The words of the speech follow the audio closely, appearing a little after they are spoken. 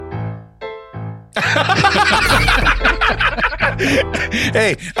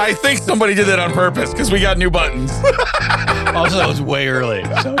Hey, I think somebody did that on purpose because we got new buttons. Also, that was way early,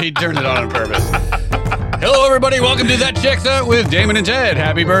 so he turned it on purpose. Hello, everybody. Welcome to That Checks Out with Damon and Ted.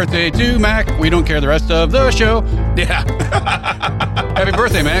 Happy birthday to Mac. We don't care the rest of the show. Yeah. Happy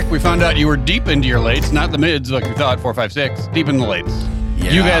birthday, Mac. We found out you were deep into your lates, not the mids like we thought, 4, 5, 6. Deep in the lates.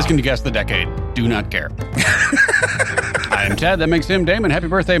 Yeah. You guys can guess the decade. Do not care. I am Ted. That makes him Damon. Happy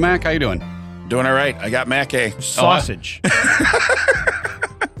birthday, Mac. How you doing? Doing all right. I got Mac A. Sausage.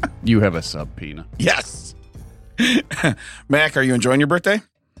 You have a subpoena. Yes. Mac, are you enjoying your birthday?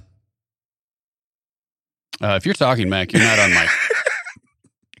 If you're talking, Mac, you're not on mic.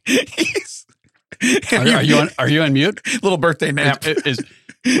 Are you on mute? Little birthday nap.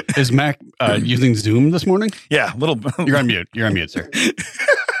 Is Mac using Zoom this morning? Yeah, little. You're on mute. You're on mute, sir.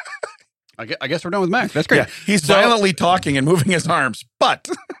 I guess we're done with Mac. That's great. Yeah, he's violently talking and moving his arms, but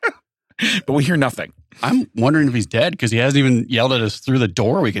we hear nothing. I'm wondering if he's dead because he hasn't even yelled at us through the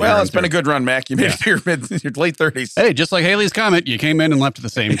door. Well, it's been a good run, Mac. You made it to your late 30s. Hey, just like Haley's Comet, you came in and left at the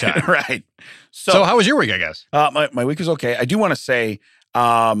same time. Right. So how was your week, I guess? My week was okay. I do want to say...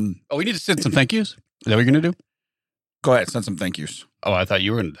 we need to send some thank yous? Is that what you're going to do? Go ahead, send some thank yous. Oh, I thought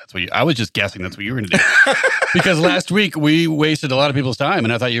you were going to... I was just guessing that's what you were going to do. Because last week we wasted a lot of people's time,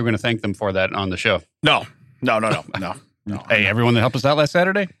 and I thought you were going to thank them for that on the show. No. Hey, everyone that helped us out last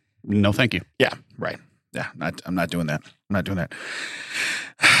Saturday? No, thank you. Yeah, right. Yeah, I'm not doing that.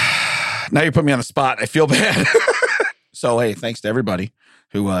 Now you put me on the spot. I feel bad. So, hey, thanks to everybody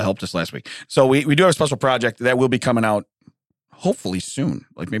who helped us last week. So we do have a special project that will be coming out hopefully soon,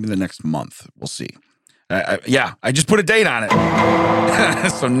 like maybe the next month. We'll see. I just put a date on it.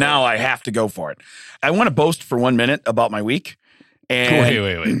 So now I have to go for it. I want to boast for 1 minute about my week. And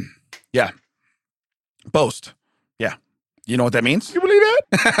Wait. Yeah. Boast. Yeah. You know what that means? You believe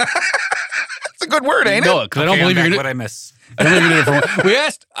that? It's a good word, ain't No, it? because I don't believe you're going to... What I miss? I don't believe you're going to... We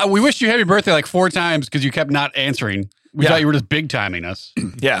asked... we wished you happy birthday like 4 times because you kept not answering. We thought you were just big timing us.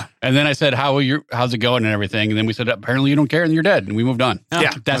 Yeah. And then I said, how's it going and everything? And then we said, apparently you don't care and you're dead. And we moved on.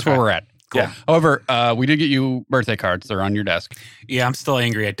 Yeah. That's where we're at. Cool. Yeah. However, we did get you birthday cards. They're on your desk. Yeah, I'm still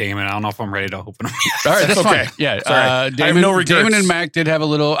angry at Damon. I don't know if I'm ready to open them yet. All right, that's okay. fine. Yeah. Sorry. I have Damon, no regrets. Damon and Mac did have a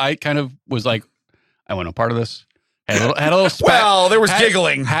little... I kind of was like, I want no part of this. Had a little spat. Well, there was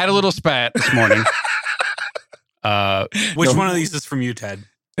giggling. Had a little spat this morning. Which one of these is from you, Ted?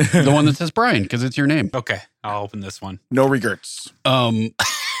 The one that says Brian, because it's your name. Okay, I'll open this one. No regrets. None.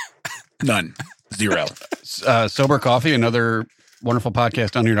 0. Sober Coffee, another wonderful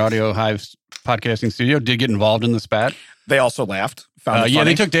podcast on your Audio Hive podcasting studio, did get involved in the spat. They also laughed. Found it Yeah,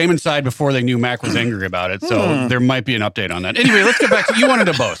 funny. they took Damon's side before they knew Mac was angry about it. So there might be an update on that. Anyway, let's get back to... You wanted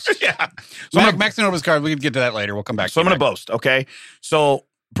to boast. Yeah. So Mac's going to open his card. We can get to that later. We'll come back So I'm going to boast, okay? So,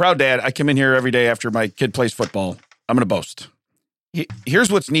 proud dad, I come in here every day after my kid plays football. I'm going to boast.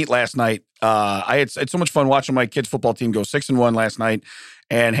 Here's what's neat last night. I had so much fun watching my kids' football team go 6-1 last night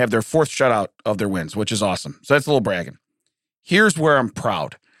and have their 4th shutout of their wins, which is awesome. So that's a little bragging. Here's where I'm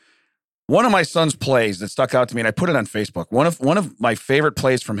proud. One of my son's plays that stuck out to me, and I put it on Facebook. One of my favorite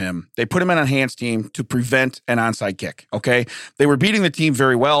plays from him, they put him in on Hans' team to prevent an onside kick, okay? They were beating the team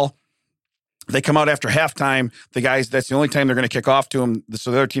very well. They come out after halftime. The guys, that's the only time they're going to kick off to him.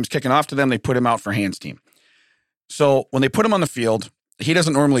 So the other team's kicking off to them. They put him out for Hans' team. So when they put him on the field, he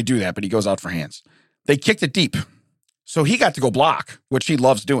doesn't normally do that, but he goes out for Hans. They kicked it deep. So he got to go block, which he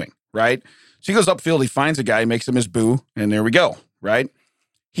loves doing, right? So he goes upfield, he finds a guy, makes him his boo, and there we go, right?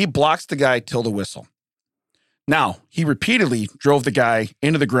 He blocks the guy till the whistle. Now, he repeatedly drove the guy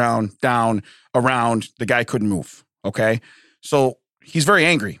into the ground, down, around. The guy couldn't move, okay? So he's very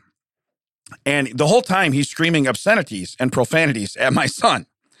angry. And the whole time he's screaming obscenities and profanities at my son,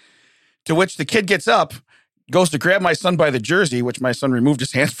 to which the kid gets up, goes to grab my son by the jersey, which my son removed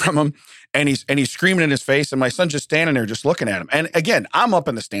his hands from him, and he's screaming in his face, and my son's just standing there just looking at him. And again, I'm up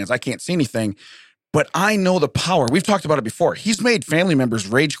in the stands. I can't see anything, but I know the power. We've talked about it before. He's made family members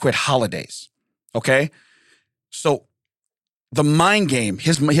rage quit holidays, okay? So the mind game,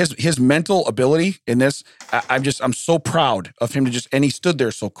 his mental ability in this, I'm so proud of him and he stood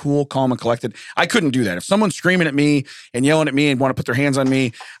there so cool, calm, and collected. I couldn't do that. If someone's screaming at me and yelling at me and want to put their hands on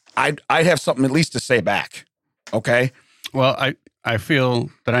me, I'd have something at least to say back, okay? Well, I feel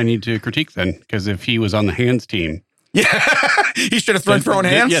that I need to critique then, because if he was on the Hands team... Yeah, he should have thrown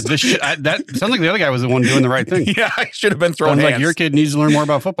hands. Yeah, that sounds like the other guy was the one doing the right thing. Yeah, I should have been throwing hands. Like your kid needs to learn more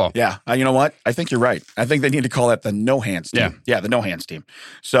about football. Yeah, you know what? I think you're right. I think they need to call that the no hands team. Yeah, the no hands team.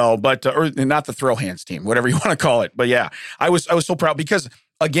 So, but or not the throw hands team, whatever you want to call it. But yeah, I was so proud because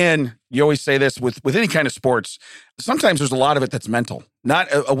again, you always say this with any kind of sports. Sometimes there's a lot of it that's mental. Not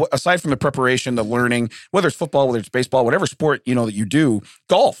aside from the preparation, the learning, whether it's football, whether it's baseball, whatever sport that you do.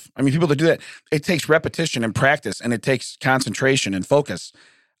 Golf. I mean, people that do that, it takes repetition and practice, and it takes concentration and focus.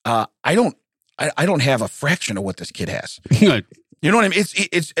 I don't have a fraction of what this kid has. You know what I mean?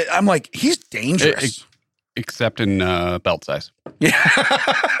 I'm like, he's dangerous. Except in belt size. Yeah.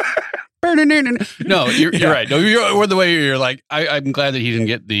 No, you're right. No, or the way you're like, I'm glad that he didn't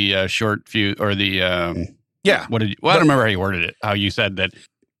get the short fuse or the What did you? Well, I don't remember how you worded it. How you said that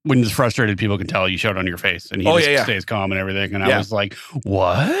when you're frustrated, people can tell you showed on your face, and he stays calm and everything. And I was like,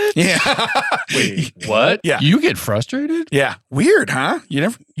 what? Yeah. Wait, what? Yeah. You get frustrated? Yeah. Weird, huh? You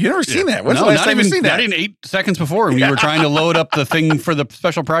never seen that? When's the last time you've seen that? Not even 8 seconds before when you were trying to load up the thing for the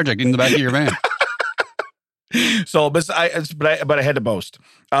special project in the back of your van. So, but I had to boast.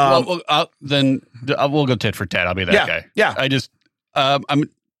 Then we'll go tit for tat. I'll be that guy. Yeah. I just, so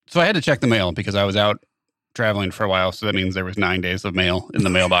I had to check the mail because I was out traveling for a while. So that means there was 9 days of mail in the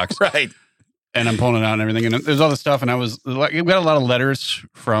mailbox. Right. And I'm pulling it out and everything. And there's all this stuff. And I was like, we got a lot of letters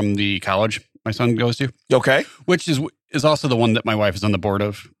from the college my son goes to. Okay. Which is also the one that my wife is on the board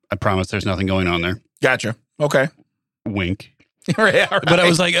of. I promise there's nothing going on there. Gotcha. Okay. Wink. Right. But I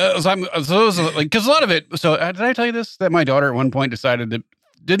was like, because a lot of it. So did I tell you this? That my daughter at one point decided to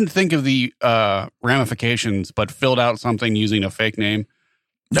didn't think of the ramifications, but filled out something using a fake name.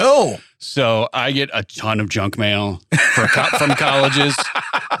 No. So I get a ton of junk mail from colleges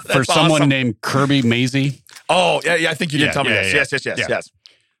for someone named Kirby Mazie. Oh, yeah. I think you did tell me this. Yes.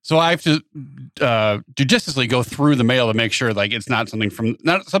 So I have to judiciously go through the mail to make sure like it's not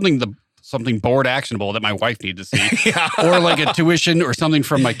something board actionable that my wife needs to see, or like a tuition or something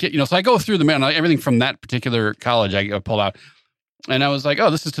from my kid. So I go through the mail, everything from that particular college I pulled out, and I was like,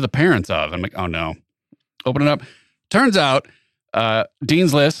 "Oh, this is to the parents of." I'm like, "Oh no!" Open it up. Turns out,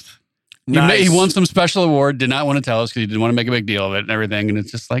 Dean's List. Nice. He won some special award. Did not want to tell us because he didn't want to make a big deal of it and everything. And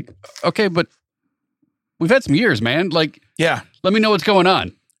it's just like, okay, but we've had some years, man. Like, yeah, let me know what's going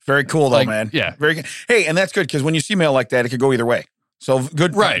on. Very cool, though, man. Yeah, very good. Hey, and that's good because when you see mail like that, it could go either way. So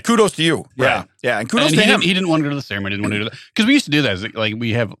good, right? Kudos to you. Yeah, right. Yeah, and kudos to him. He didn't want to go to the ceremony. Didn't want to do that because we used to do that. Like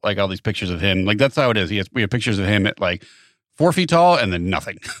we have like all these pictures of him. Like that's how it is. We have pictures of him at like 4 feet tall and then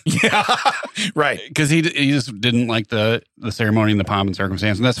nothing. Yeah, right. Because he just didn't like the ceremony and the pomp and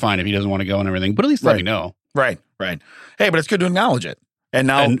circumstance, and that's fine if he doesn't want to go and everything. But at least let me know. Right. Hey, but it's good to acknowledge it. And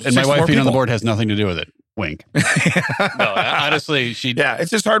now, and my wife being on the board has nothing to do with it. Wink. No, honestly,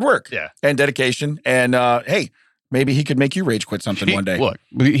 it's just hard work. Yeah, and dedication. And hey. Maybe he could make you rage quit something one day. Look,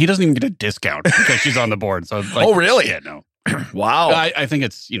 he doesn't even get a discount because she's on the board. So, like, oh, really? Yeah, no. Wow. I think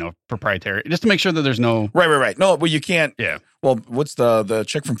it's proprietary, just to make sure that there's no right. No, well, you can't. Yeah. Well, what's the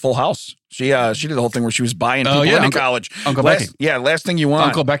chick from Full House? She did the whole thing where she was buying people in college. Uncle Becky. Yeah, last thing you want.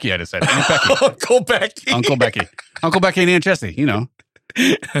 Uncle Becky, I just said. Aunt Becky. Uncle Becky. Uncle Becky. Uncle Becky and Aunt Jessie.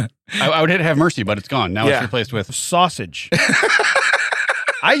 I would hit Have Mercy, but it's gone. Now it's replaced with sausage.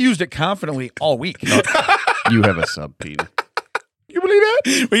 I used it confidently all week. You have a sub, Peter. You believe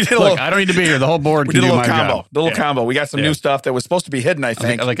that? We did I don't need to be here. The whole board we can did do a my little combo. job. The little combo. We got some new stuff that was supposed to be hidden, I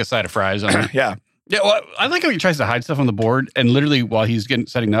think. I like a side of fries on it. Yeah. Yeah, well, I like how he tries to hide stuff on the board, and literally while he's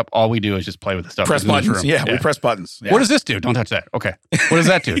setting up, all we do is just play with the stuff. Press buttons. Yeah, we press buttons. Yeah. What does this do? Don't touch that. Okay. What does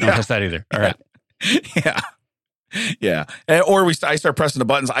that do? Don't touch that either. All right. Yeah. Or I start pressing the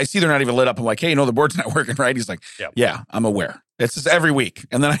buttons. I see they're not even lit up. I'm like, hey, the board's not working right. He's like, yeah, I'm aware. It's just every week.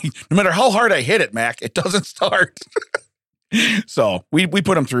 And then no matter how hard I hit it, Mac, it doesn't start. So we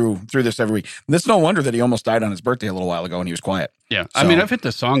put him through this every week. And it's no wonder that he almost died on his birthday a little while ago and he was quiet. Yeah. So, I mean, I've hit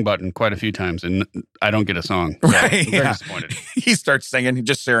the song button quite a few times and I don't get a song. So right. I'm very disappointed. He starts singing,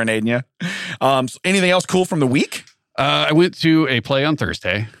 just serenading you. So anything else cool from the week? I went to a play on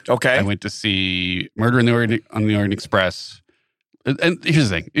Thursday. Okay. I went to see Murder on the Orient Express. And here's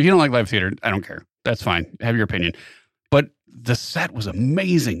the thing. If you don't like live theater, I don't care. That's fine. Have your opinion. But the set was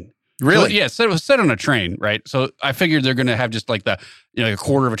amazing. Really? So, it was set on a train, right? So I figured they're going to have just like the a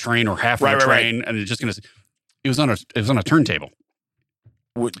quarter of a train or half of a train, and it's just going to. It was on a turntable.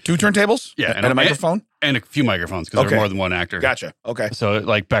 With 2 turntables? Yeah, and a microphone and a few microphones because there were more than one actor. Gotcha. Okay. So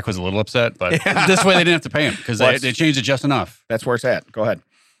like Beck was a little upset, but this way they didn't have to pay him because they changed it just enough. That's where it's at. Go ahead.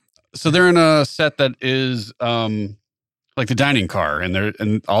 So they're in a set that is like the dining car, and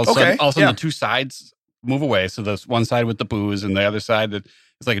all of a sudden the two sides move away. So there's one side with the booze and the other side that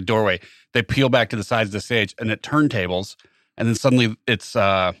is like a doorway. They peel back to the sides of the stage and it turntables, and then suddenly it's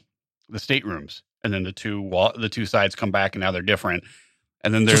the staterooms, and then the two sides come back and now they're different.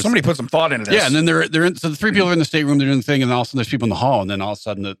 And then there's somebody put some thought into this. Yeah, and then they're in, so the 3 people are in the stateroom, they're doing the thing, and then all of a sudden there's people in the hall, and then all of a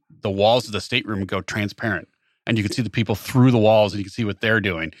sudden the walls of the stateroom go transparent. and you could see the people through the walls and you could see what they're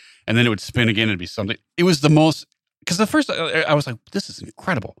doing. And then it would spin again and it'd be something. It was the most, because the first, I was like, this is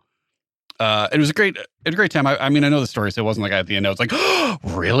incredible. It was a great time. I mean, I know the story, so it wasn't like at the end I was like, oh,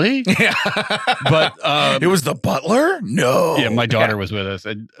 really? Yeah. But it was the butler? No. yeah, my daughter was with us,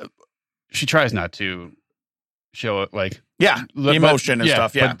 and she tries not to show it like emotion and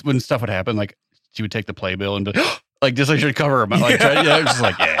stuff. Yeah, but when stuff would happen, like she would take the playbill and be like, just like she'd cover her. Like, I was just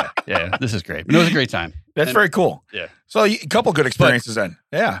like, yeah, this is great. But it was a great time. That's very cool. Yeah. So a couple good experiences then.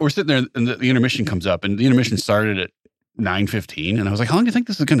 Yeah. We're sitting there, and the intermission comes up, and the intermission started at 9:15, and I was like, how long do you think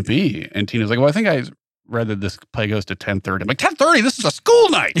this is going to be? And Tina's like, well, I think I read that this play goes to 10:30. I'm like, 10:30? This is a school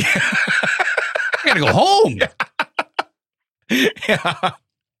night. I got to go home. Yeah.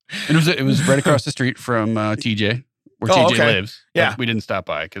 And it was right across the street from TJ, where TJ lives. Yeah. We didn't stop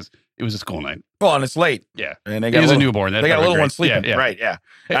by because it was a school night. Well, and it's late. Yeah. And they He got is a newborn. They got a little one sleeping. Yeah. Right, yeah.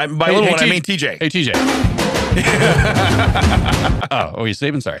 Hey, By hey, little hey, one, I mean TJ. Hey, TJ. Oh, you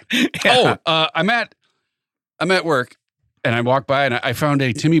sleeping? Sorry. Yeah. Oh, I'm at work, and I walked by, and I found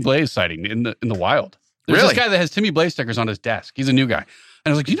a Timmy Blaze sighting in the wild. There's Really? this guy that has Timmy Blaze stickers on his desk. He's a new guy. And I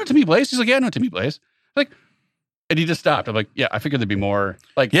was like, do you know Timmy Blaze? He's like, yeah, I know Timmy Blaze. I'm like, and he just stopped. I'm like, yeah, I figured there'd be more.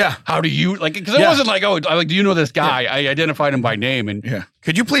 Like, Yeah. how do you, like, because it wasn't like, oh, I'm like, do you know this guy? I identified him by name. And Yeah.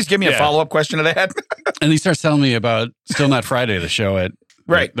 Could you please give me a Yeah. follow-up question to that? and he starts telling me about Still Not Friday, the show at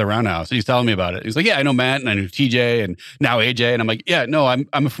Right. the Roundhouse. And he's telling me about it. He's like, yeah, I know Matt, and I knew TJ, and now AJ. And I'm like, yeah, no, I'm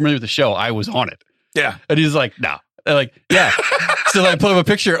familiar with the show. I was on it. Yeah. And he's like, no. I'm like, yeah. So I pulled up a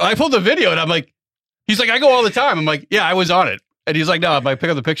picture. I pulled the video, and I'm like, he's like, I go all the time. I'm like, yeah, I was on it. And he's like, no, if I pick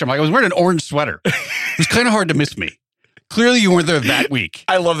up the picture, I'm like, I was wearing an orange sweater. It was kind of hard to miss me. Clearly, you weren't there that week.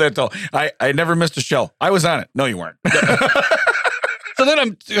 I love that though. I never missed a show. I was on it. No, you weren't. So then I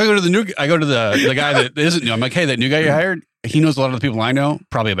go to the guy that isn't new. I'm like, hey, that new guy you hired, he knows a lot of the people I know.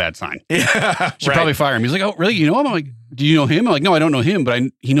 Probably a bad sign. Yeah. Should probably fire him. He's like, oh, really? You know him? I'm like, do you know him? I'm like, no, I don't know him, but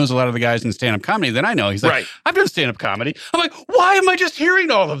he knows a lot of the guys in stand-up comedy that I know. He's like, Right. I've done stand-up comedy. I'm like, why am I just hearing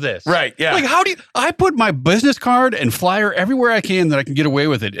all of this? Right. Yeah. Like, how do you, I put my business card and flyer everywhere I can that I can get away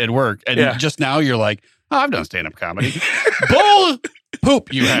with it at work. And Yeah. just now you're like, oh, I've done stand-up comedy. Bull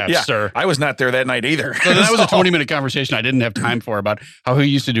poop you have, Yeah. sir. I was not there that night either. So that was a 20-minute conversation I didn't have time for about how he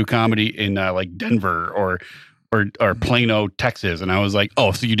used to do comedy in like Denver or Plano, Texas. And I was like,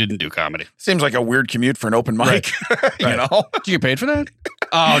 oh, so you didn't do comedy. Seems like a weird commute for an open mic. You Right. know? Do you get paid for that?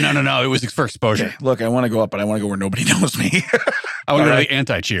 Oh, no. It was for exposure. Okay, look, I want to go up, but I want to go where nobody knows me. I want to go All to right. the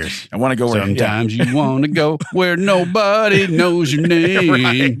anti-cheers. I want to go where Sometimes you want to go where nobody knows your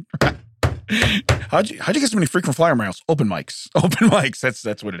name. Right. How'd you get so many frequent flyer miles? Open mics. Open mics.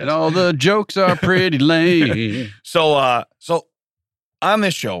 That's what it is. And all the jokes are pretty lame. So on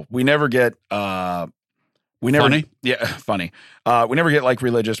this show, we never get Funny? Yeah, funny. We never get like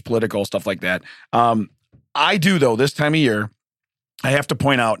religious, political stuff like that. I do though, this time of year, I have to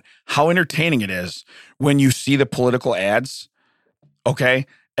point out how entertaining it is when you see the political ads. Okay.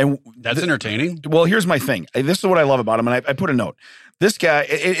 And That's entertaining. well, here's my thing. This is what I love about him. And I put a note. This guy,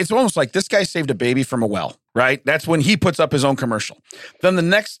 it's almost like this guy saved a baby from a well, right? That's when he puts up his own commercial. Then the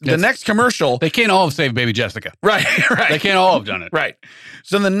next commercial. They can't all have saved baby Jessica. Right. They can't all have done it. Right.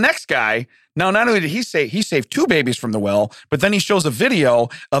 So the next guy, now not only did he saved 2 babies from the well, but then he shows a video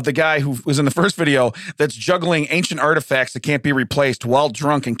of the guy who was in the first video that's juggling ancient artifacts that can't be replaced while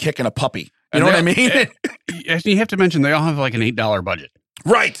drunk and kicking a puppy. You know what I mean? You have to mention they all have like an $8 budget.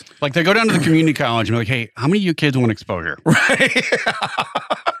 Right. Like they go down to the community college and be like, hey, how many of you kids want exposure? Right.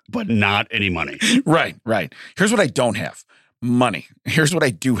 But not any money. Right. Here's what I don't have. Money. Here's what I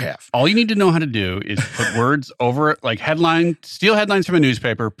do have. All you need to know how to do is put words over, like steal headlines from a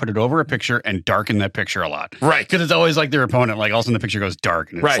newspaper, put it over a picture, and darken that picture a lot. Right. Because it's always like their opponent, like all of a sudden the picture goes dark,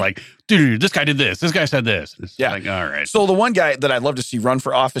 and it's Right. like, dude, this guy did this. This guy said this. It's Yeah. like, all right. So the one guy that I'd love to see run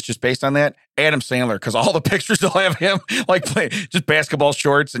for office just based on that, Adam Sandler, because all the pictures will have him like play just basketball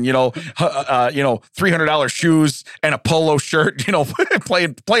shorts and $300 shoes and a polo shirt,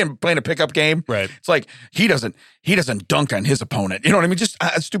 playing a pickup game. Right. It's like he doesn't dunk on his opponent. You know what I mean? Just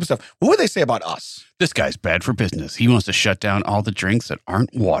stupid stuff. What would they say about us? This guy's bad for business. He wants to shut down all the drinks that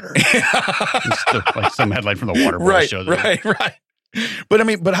aren't water. It's like some headline from the Water Boy show. Right.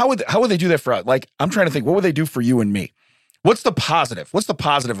 But how would they do that for us? Like, I'm trying to think, what would they do for you and me? What's the positive? What's the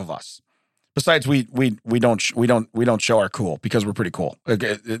positive of us? Besides, we don't show our cool because we're pretty cool.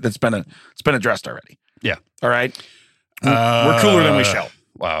 It's been addressed already. Yeah. All right. We're cooler than we show.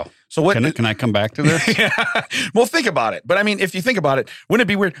 Wow. So what? Can I come back to this? Yeah. Well, think about it. But I mean, if you think about it, wouldn't it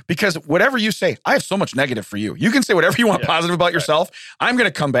be weird? Because whatever you say, I have so much negative for you. You can say whatever you want positive about yourself. I'm going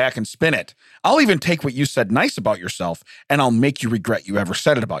to come back and spin it. I'll even take what you said nice about yourself, and I'll make you regret you ever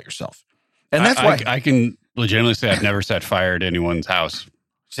said it about yourself. And that's why I can legitimately say I've never set fire to anyone's house.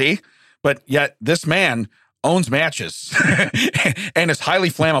 See? But yet this man owns matches and is highly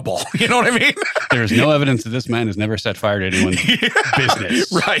flammable. You know what I mean? There is no evidence that this man has never set fire to anyone's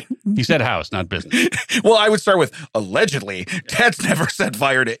business. Right. He said house, not business. Well, I would start with allegedly. Ted's never set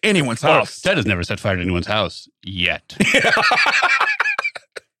fire to anyone's house. Ted has never set fire to anyone's house yet.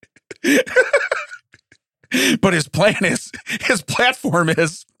 But his platform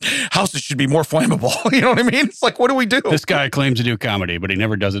is houses should be more flammable. You know what I mean? It's like, what do we do? This guy claims to do comedy, but he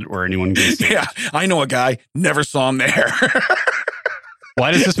never does it where anyone can see. Yeah, I know a guy, never saw him there.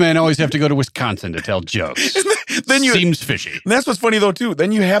 Why does this man always have to go to Wisconsin to tell jokes? Seems fishy. And that's what's funny, though, too.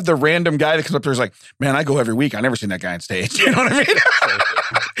 Then you have the random guy that comes up there and is like, man, I go every week. I never seen that guy on stage. You know what I mean?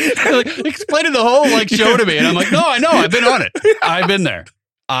 Like, explaining the whole show to me. And I'm like, no, I know. I've been on it. I've been there.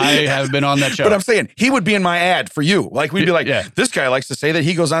 I have been on that show. But I'm saying he would be in my ad for you. Like, we'd be like, this guy likes to say that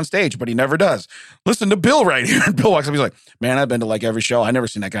he goes on stage, but he never does. Listen to Bill right here. And Bill walks up. He's like, man, I've been to like every show. I never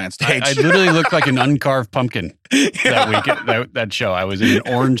seen that guy on stage. I literally looked like an uncarved pumpkin that week, that show. I was in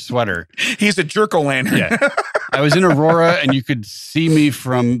an orange sweater. He's a jerk-o'-lantern. Yeah. I was in Aurora, and you could see me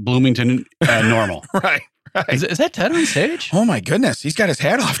from Bloomington normal. Right. Right. Is that Ted on stage? Oh, my goodness. He's got his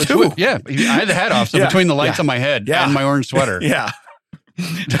hat off, too. Yeah. I had the hat off. So between the lights on my head and my orange sweater. Yeah.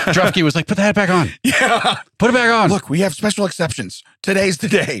 Drufke was like, put the hat back on. Yeah. Put it back on. Look, we have special exceptions. Today's the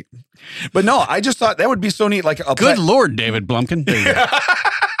day. But no, I just thought that would be so neat. Like a Good Lord, David Blumpkin. There you go.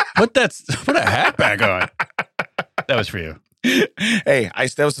 Put a hat back on. That was for you. Hey,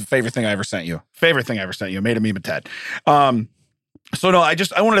 that was the favorite thing I ever sent you. Favorite thing I ever sent you. Made a meme with Ted. So no, I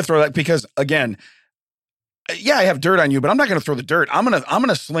wanted to throw that because again, yeah, I have dirt on you, but I'm not going to throw the dirt. I'm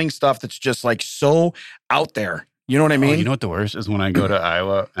gonna sling stuff that's just like so out there. You know what I mean? You know what the worst is when I go to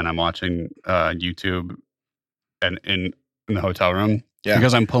Iowa and I'm watching YouTube and in the hotel room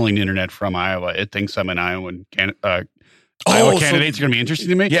because I'm pulling the internet from Iowa. It thinks I'm an Iowan Iowa candidates are going to be interesting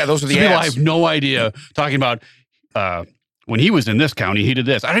to me. Yeah, those are the people I ads. have no idea talking about when he was in this county, he did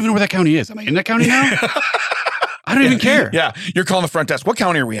this. I don't even know where that county is. Am I in that county now? I don't even care. Yeah, you're calling the front desk. What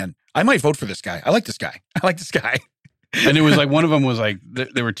county are we in? I might vote for this guy. I like this guy. And it was like one of them was like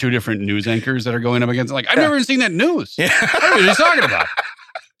there were two different news anchors that are going up against. Like I've never even seen that news. Yeah. I don't know what you're talking about.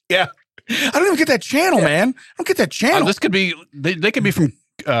 Yeah, I don't even get that channel, man. I don't get that channel. This could be they could be from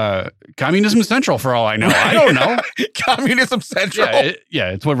Communism Central for all I know. I don't know. Communism Central.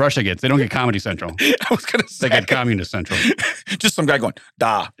 Yeah, it's what Russia gets. They don't get Comedy Central. I was gonna say they get Communist Central. Just some guy going,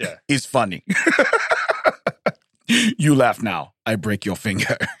 "Da, yeah, he's funny." You laugh now, I break your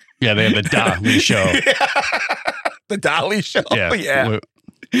finger. Yeah, they have the Dolly show. The Dolly show. Yeah.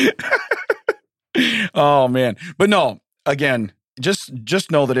 Oh man. But no, again,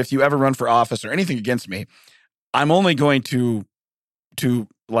 just know that if you ever run for office or anything against me, I'm only going to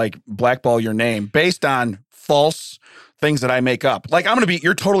like blackball your name based on false things that I make up. Like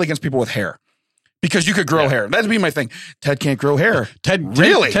you're totally against people with hair because you could grow hair. That'd be my thing. Ted can't grow hair.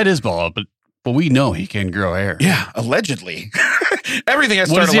 Ted is bald, but we know he can grow hair. Yeah, allegedly. Everything has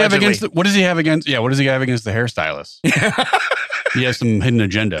what started allegedly. What does he have against the hairstylist? He has some hidden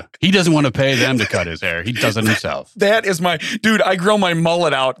agenda. He doesn't want to pay them to cut his hair. He does it himself. That is dude, I grow my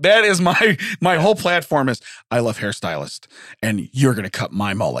mullet out. That is my whole platform is I love hairstylist and you're going to cut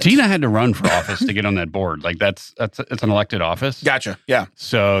my mullet. Tina had to run for office to get on that board. Like it's an elected office. Gotcha. Yeah.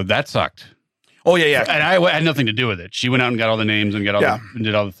 So that sucked. Oh, yeah. And I had nothing to do with it. She went out and got all the names and and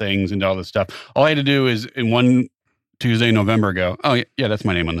did all the things and did all the stuff. All I had to do is in one Tuesday in November go, oh, yeah, that's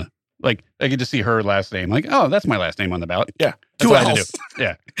my name on the, like, I get to see her last name. Like, oh, that's my last name on the ballot. Yeah. That's what I had to do.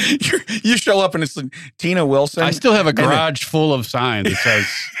 Yeah. You show up and it's like, Tina Wilson. I still have a garage full of signs that says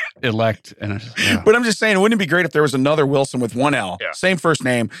elect. And But I'm just saying, wouldn't it be great if there was another Wilson with one L, same first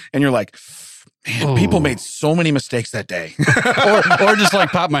name, and you're like, man, people made so many mistakes that day. or just like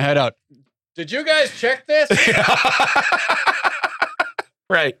pop my head out. Did you guys check this?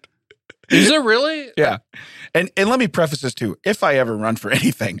 Right. Is it really? Yeah. And let me preface this too. If I ever run for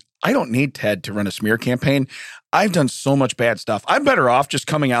anything, I don't need Ted to run a smear campaign. I've done so much bad stuff. I'm better off just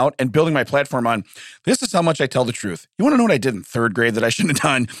coming out and building my platform on, this is how much I tell the truth. You want to know what I did in third grade that I shouldn't have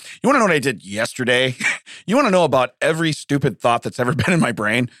done? You want to know what I did yesterday? You want to know about every stupid thought that's ever been in my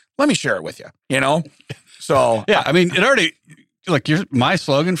brain? Let me share it with you, you know? So, yeah, I mean, it already... Like my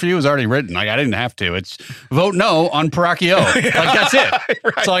slogan for you is already written. Like I didn't have to. It's vote no on Paracchio. Like that's it.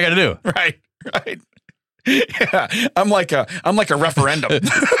 Right. That's all I got to do. Right. Yeah, I'm like a referendum.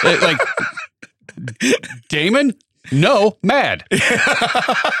 Like Damon, no, mad.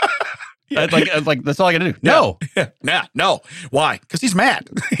 Like that's all I got to do. No, no. Why? Because he's mad.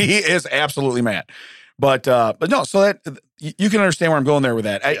 He is absolutely mad. But no. So that you can understand where I'm going there with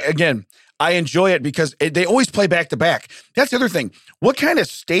that. Again, I enjoy it because they always play back to back. That's the other thing. What kind of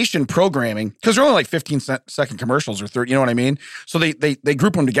station programming? Because they're only like 15-second commercials or 30. You know what I mean? So they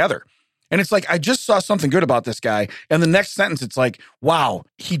group them together. And it's like, I just saw something good about this guy. And the next sentence, it's like, wow,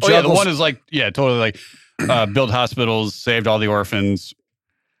 he juggles. Oh, yeah, the one is like, totally like build hospitals, saved all the orphans,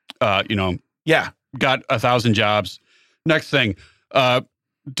 Yeah. got 1,000 jobs. Next thing,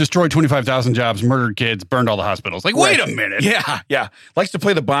 destroyed 25,000 jobs, murdered kids, burned all the hospitals. Like, wait a minute. Yeah. Likes to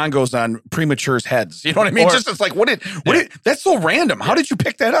play the bongos on premature's heads. You know what I mean? Or- Just it's like, that's so random. How did you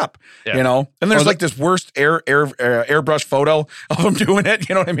pick that up? Yeah. You know? And there's like this worst airbrush photo of him doing it.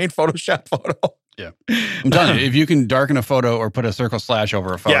 You know what I mean? Photoshop photo. Yeah. I'm telling you, if you can darken a photo or put a circle slash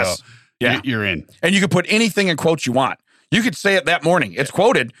over a photo, Yes. Yeah. you're in. And you can put anything in quotes you want. You could say it that morning. It's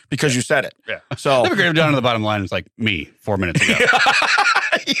quoted because you said it. Yeah. So Never grave down to the bottom line. It's like me 4 minutes ago.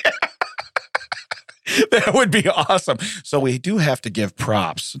 that would be awesome. So we do have to give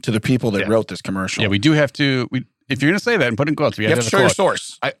props to the people that wrote this commercial. Yeah, we do have to. If you're going to say that and put in quotes, we you have have to to have show a your quote.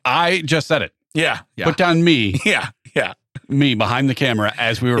 source. I just said it. Yeah. Put down me Yeah. behind the camera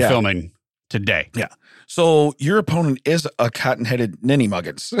as we were filming today. Yeah. So your opponent is a cotton-headed ninny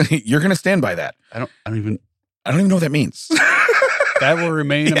muggins. You're going to stand by that. I don't even know what that means. that will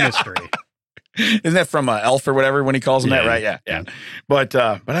remain a mystery. Isn't that from Elf or whatever when he calls him that, right? Yeah. But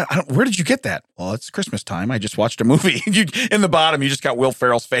I don't, where did you get that? Well, it's Christmas time. I just watched a movie. In the bottom, you just got Will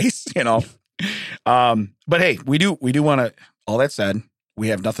Ferrell's face, you know. But hey, we do want to. All that said, we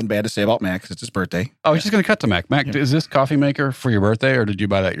have nothing bad to say about Mac because it's his birthday. I was just going to cut to Mac. Mac, is this coffee maker for your birthday, or did you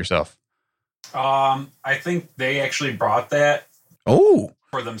buy that yourself? I think they actually brought that Oh.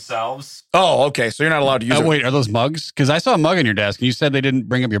 for themselves. Oh, okay. So you're not allowed to use it. Wait, are those mugs? Because I saw a mug on your desk, and you said they didn't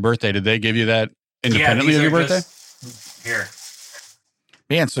bring up your birthday. Did they give you that independently of your birthday? Here.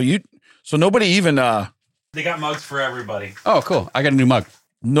 Man, so nobody even They got mugs for everybody. Oh, cool. I got a new mug.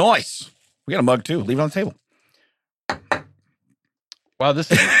 nice. We got a mug too. Leave it on the table. Wow,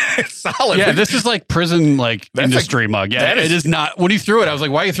 this is It's solid. yeah, this is like prison like That's industry mug. Yeah, that it is not. When you threw it, I was like,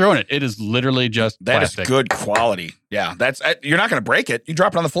 "Why are you throwing it?" It is literally just That plastic. is good quality. Yeah, that's you're not going to break it. You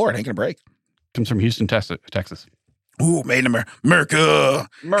drop it on the floor, it ain't going to break. Comes from Houston, Texas. Ooh, made in America.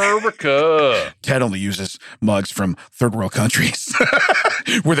 America. Ted only uses mugs from third world countries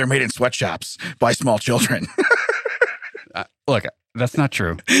where they're made in sweatshops by small children. Look, that's not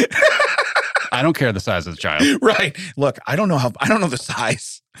true. I don't care the size of the child. Right. Look, I don't know the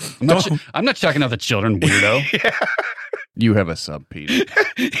size. I'm not checking out the children, weirdo. Yeah. You have a sub, Pete.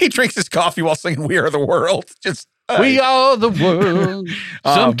 He drinks his coffee while singing "We Are the World." Just We are the world.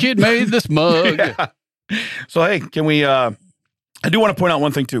 Some kid made this mug. Yeah. So hey, can we? I do want to point out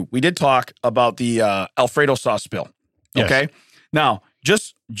one thing too. We did talk about the Alfredo sauce spill. Yes. Okay. Now,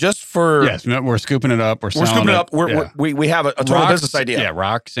 just for Yes, we're scooping it up. We're scooping it up. We have a total Rocks, business idea. Yeah,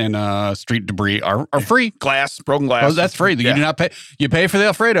 rocks and street debris are free. Broken glass. Oh, that's free. You do not pay. You pay for the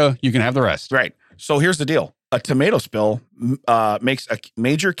Alfredo. You can have the rest. Right. So here's the deal. A tomato spill makes a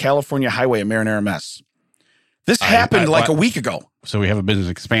major California highway a marinara mess. This happened like a week ago. So we have a business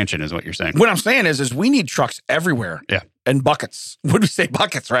expansion, is what you're saying. What I'm saying is we need trucks everywhere. Yeah. And buckets. Would we say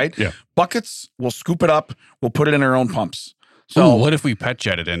buckets, right? Yeah. Buckets, we'll scoop it up. We'll put it in our own pumps. So what if we pet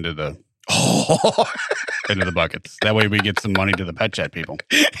jet it into the into the buckets? That way we get some money to the pet jet people.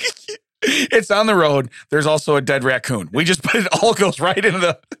 It's on the road. There's also a dead raccoon. We just put it all goes right into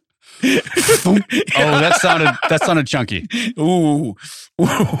the Oh, that sounded chunky. Ooh.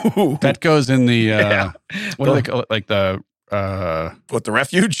 That goes in the what do they call it? Like the what, the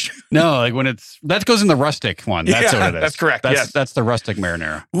refuge? no, like when that goes in the rustic one. That's what it is. That's correct. Yes. That's the rustic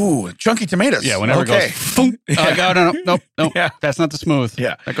marinara. Ooh, chunky tomatoes. Yeah, whenever it goes, boom, nope. Yeah. That's not the smooth.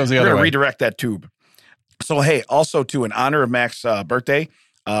 Yeah. That goes the We're other gonna way. redirect that tube. So hey, also too, in honor of Mac's birthday,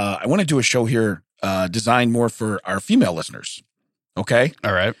 I want to do a show here designed more for our female listeners. Okay.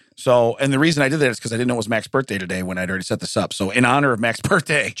 All right. So, and the reason I did that is because I didn't know it was Mac's birthday today when I'd already set this up. So, in honor of Mac's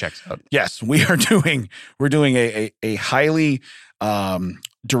birthday, Checks out. yes, we're doing a highly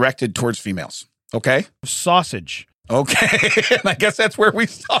directed towards females. Okay. Sausage. Okay. And I guess that's where we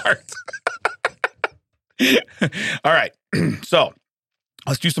start. All right. So,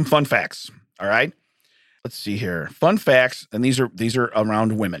 let's do some fun facts. All right. Let's see here. Fun facts, and these are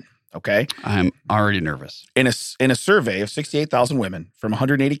around women. Okay. I'm already nervous. In a survey of 68,000 women from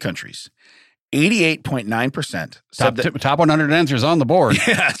 180 countries, 88.9% said that Top 100 answers on the board.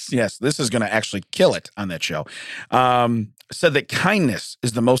 yes, this is going to actually kill it on that show. Said that kindness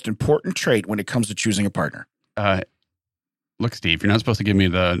is the most important trait when it comes to choosing a partner. Look, Steve, you're not supposed to give me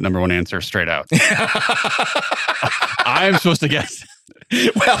the number one answer straight out. I'm supposed to guess.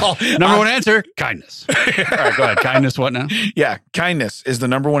 Well, Number one answer, kindness. All right, go ahead. Kindness, what now? yeah, kindness is the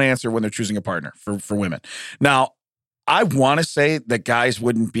number one answer when they're choosing a partner for women. Now, I want to say that guys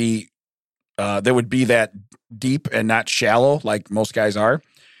wouldn't be, they would be that deep and not shallow like most guys are.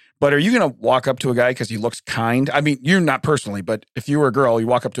 But are you going to walk up to a guy because he looks kind? I mean, you're not personally, but if you were a girl, you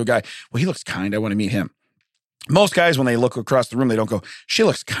walk up to a guy, well, he looks kind. I want to meet him. Most guys, when they look across the room, they don't go, she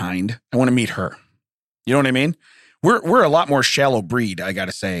looks kind. I want to meet her. You know what I mean? We're a lot more shallow breed, I got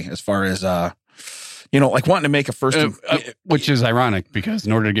to say, as far as, like wanting to make a first. Which is ironic because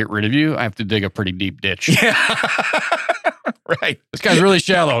in order to get rid of you, I have to dig a pretty deep ditch. Yeah. Right. This guy's really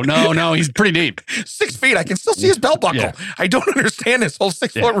shallow. No, he's pretty deep. 6 feet. I can still see his belt buckle. Yeah. I don't understand this whole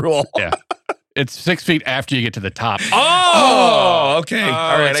 6 foot rule. Yeah. It's 6 feet after you get to the top. Oh, okay. All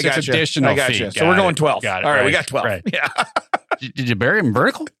right. I it's got you. additional I got feet. you. So Got we're going it. 12. Got it. All right. We Right. got 12. Right. Yeah. Did you bury him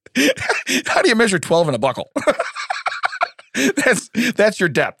vertical? How do you measure 12 in a buckle? That's your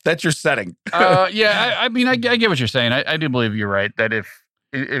depth. That's your setting. Yeah. I mean, I get what you're saying. I do believe you're right that if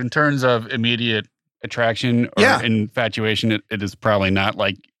in terms of immediate attraction or infatuation, it is probably not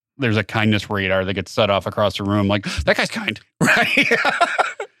like there's a kindness radar that gets set off across the room. Like, that guy's kind. Right.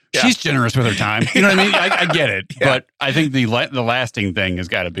 Yeah. She's generous with her time. You know what I mean? I get it. Yeah. But I think the lasting thing has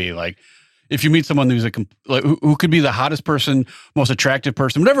got to be like, if you meet someone who's who could be the hottest person, most attractive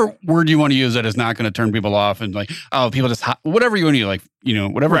person, whatever word you want to use that is not going to turn people off and like, oh, people just whatever you want to like,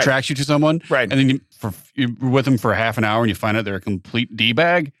 whatever attracts you to someone. Right. And then you're with them for half an hour and you find out they're a complete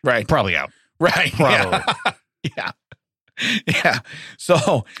D-bag. Right. Probably out. Right. Probably. Yeah. Yeah.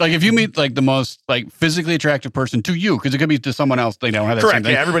 So, like, if you meet like the most like physically attractive person to you, because it could be to someone else, they don't have that correct. same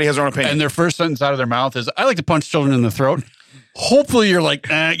thing. Yeah. Everybody has their own opinion. And their first sentence out of their mouth is, I like to punch children in the throat. Hopefully you're like,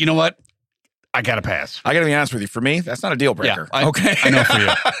 you know what? I got to pass. I got to be honest with you. For me, that's not a deal breaker. Yeah, okay. I know for you.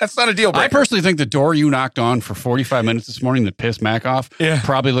 That's not a deal breaker. I personally think the door you knocked on for 45 minutes this morning that pissed Mac off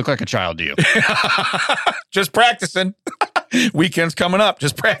probably looked like a child to you. Just practicing. Weekend's coming up.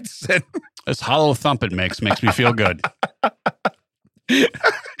 Just practicing. This hollow thump it makes me feel good. Yeah.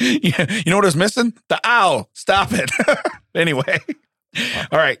 You know what was missing? The ow. Stop it. Anyway.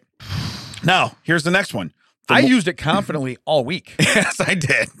 All right. Now, here's the next one. I used it confidently all week. Yes, I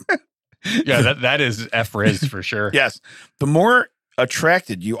did. Yeah, that is F-Riz for sure. Yes. The more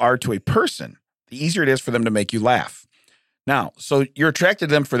attracted you are to a person, the easier it is for them to make you laugh. Now, so you're attracted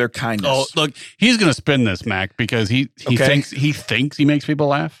to them for their kindness. Oh, look, he's going to spin this, Mac, because he thinks he makes people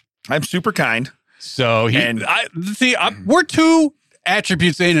laugh. I'm super kind. So we're two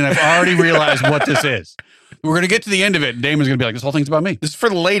attributes in, and I've already realized what this is. We're going to get to the end of it. And Damon's going to be like, this whole thing's about me. This is for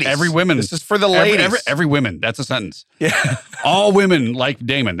the ladies. Every woman. This is for the ladies. Every women. That's a sentence. Yeah. All women like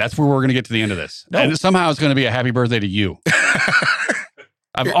Damon. That's where we're going to get to the end of this. No. And somehow it's going to be a happy birthday to you.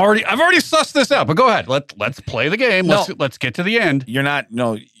 I've already sussed this out, but go ahead. Let's play the game. Let's get to the end. You're not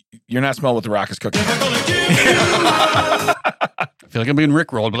smelling what the Rock is cooking. I feel like I'm being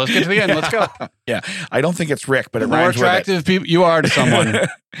rickrolled, but let's get to the end. Let's go. Yeah. I don't think it's Rick, but it The more rhymes with it. attractive people you are to someone,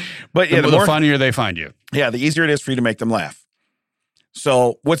 But yeah, the funnier they find you. Yeah, the easier it is for you to make them laugh.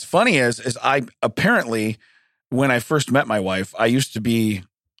 So what's funny is I apparently, when I first met my wife, she used to be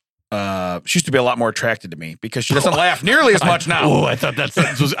a lot more attracted to me because she doesn't laugh nearly as much now. Oh, I thought that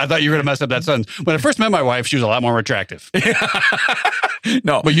sentence was. I thought you were going to mess up that sentence. When I first met my wife, she was a lot more attractive.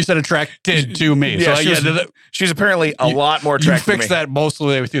 No, But you said attracted to me. Yeah, So she's apparently a lot more attracted you to me. fixed that most of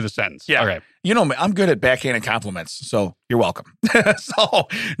the way through the sentence. Yeah. Okay. You know, I'm good at backhanded compliments, so you're welcome.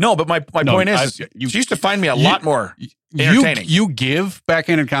 But my point is, she used to find me a lot more entertaining. You give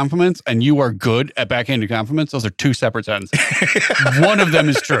backhanded compliments, and you are good at backhanded compliments. Those are two separate sentences. One of them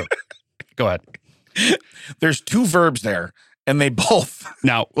is true. Go ahead. There's two verbs there, and they both.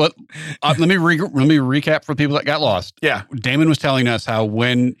 Now, let me recap for people that got lost. Yeah. Damon was telling us how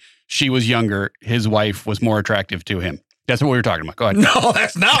when she was younger, his wife was more attractive to him. That's what we were talking about. Go ahead. No,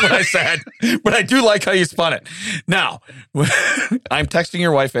 that's not what I said. But I do like how you spun it. Now, I'm texting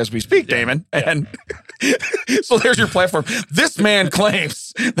your wife as we speak, Damon. And so there's your platform. This man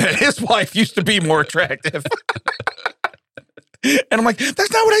claims that his wife used to be more attractive. And I'm like,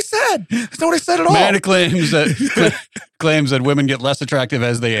 that's not what I said. That's not what I said at all. Man claims that women get less attractive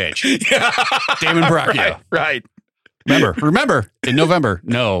as they age. Yeah. Damon Paracchio. Right. Remember, in November,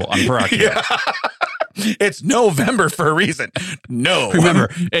 no on Paracchio. Yeah. It's November for a reason. No. Remember,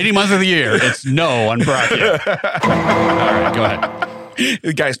 any month of the year, it's no on Paracchio. All right, go ahead.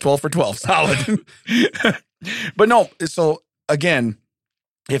 The guy's 12 for 12. Solid. But no, so again,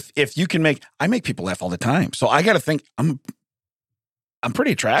 if you can I make people laugh all the time. So I got to think I'm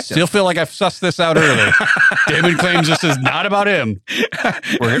pretty attractive. Still feel like I've sussed this out early. Damon claims this is not about him.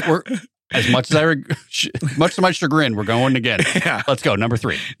 As much as much to my chagrin, we're going again. Yeah. Let's go. Number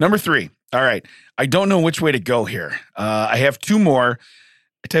 3. Number 3. All right. I don't know which way to go here. I have 2 more.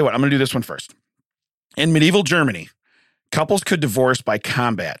 I tell you what, I'm going to do this one first. In medieval Germany, couples could divorce by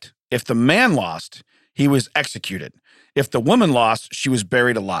combat. If the man lost, he was executed. If the woman lost, she was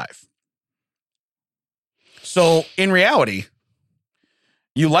buried alive. So in reality,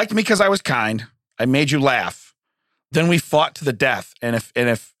 you liked me because I was kind. I made you laugh. Then we fought to the death. And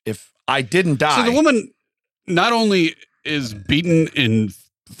if I didn't die. So the woman not only is beaten in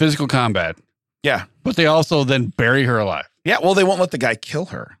physical combat, yeah, but they also then bury her alive. Yeah, well, they won't let the guy kill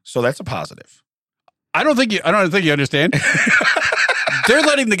her. So that's a positive. I don't think you understand. They're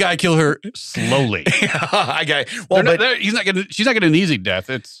letting the guy kill her slowly. She's not getting an easy death.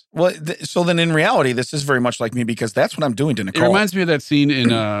 It's so then in reality, this is very much like me because that's what I'm doing to Nicole. It reminds me of that scene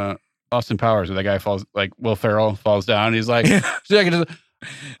in Austin Powers where that guy falls, like Will Ferrell falls down. And he's like,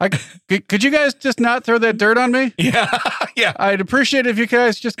 could you guys just not throw that dirt on me? Yeah, yeah. I'd appreciate it if you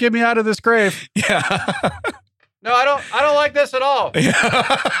guys just get me out of this grave. Yeah. No, I don't like this at all. Yeah.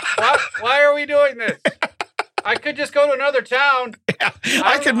 Why are we doing this? I could just go to another town. Yeah.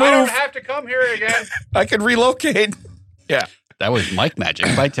 I could move. I don't have to come here again. I could relocate. Yeah. That was Mike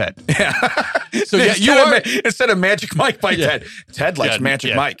Magic by Ted. Yeah. So yeah, instead of Magic Mike by Ted. Ted likes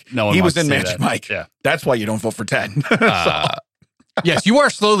Magic Mike. No one he wants was in to see Magic that. Mike. Yeah. That's why you don't vote for Ted. Yes, you are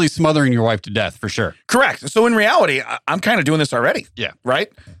slowly smothering your wife to death for sure. Correct. So in reality, I'm kind of doing this already. Yeah.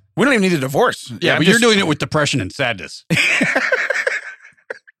 Right? We don't even need a divorce. Yeah, but you're doing it with depression and sadness. I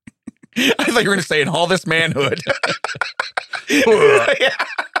thought you were going to say in all this manhood. Yeah.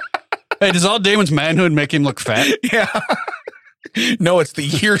 Hey, does all Damon's manhood make him look fat? Yeah. No, it's the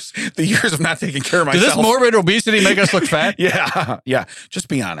years of not taking care of myself. Does this morbid obesity make us look fat? Yeah. Yeah. Just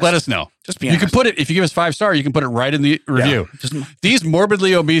be honest. Let us know. Just be honest. You can put it, if you give us 5 stars, you can put it right in the review. Yeah. These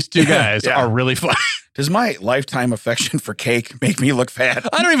morbidly obese 2 guys are really fun. Does my lifetime affection for cake make me look fat?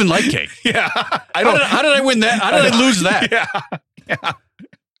 I don't even like cake. Yeah. How did I win that? How did I lose that? Yeah. Yeah.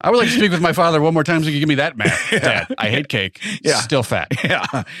 I would like to speak with my father one more time so you can give me that math. Yeah. Dad, I hate cake. Yeah. Still fat. Yeah.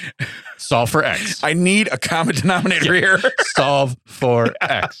 Solve for X. I need a common denominator here. Solve for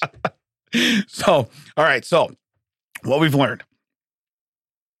X. So, all right. So, what we've learned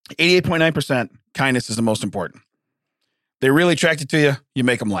 88.9% kindness is the most important. They're really attracted to you, you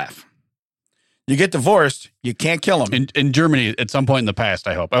make them laugh. You get divorced, you can't kill them. In Germany, at some point in the past,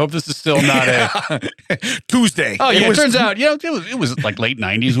 I hope. I hope this is still not a Tuesday. Oh yeah, it turns out, it was like late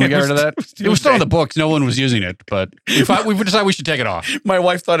 90s when we got rid of that. It was still in the books. No one was using it, but we decided we should take it off. My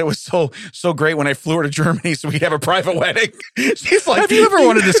wife thought it was so great when I flew her to Germany so we'd have a private wedding. She's like, have you ever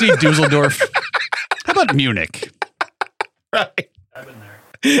wanted to see Dusseldorf? How about Munich? Right. I've been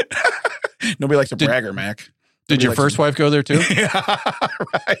there. Nobody likes a bragger, Mac. Did your first wife go there too? Yeah,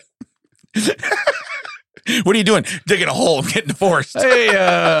 right. What are you doing? Digging a hole and getting divorced.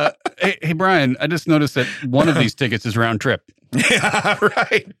 Hey, Brian, I just noticed that one of these tickets is round trip. Yeah,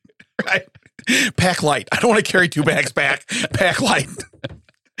 right. Pack light. I don't want to carry 2 bags back. Pack light.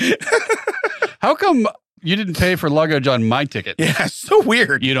 How come you didn't pay for luggage on my ticket? Yeah, so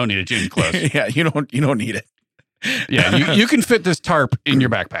weird. You don't need a change of clothes. Yeah, you don't need it. Yeah, you can fit this tarp in your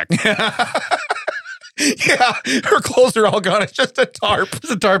backpack. Yeah, her clothes are all gone. It's just a tarp. It's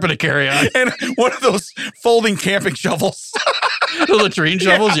a tarp and a carry-on. And one of those folding camping shovels. The latrine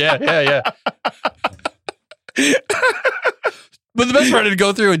shovels? Yeah. But the best part to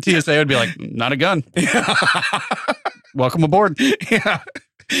go through in TSA would be like, not a gun. Yeah. Welcome aboard. Yeah.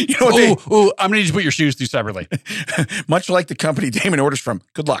 You know what I'm going to need you to put your shoes through separately. Much like the company Damon orders from.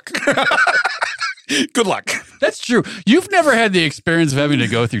 Good luck. Good luck. That's true. You've never had the experience of having to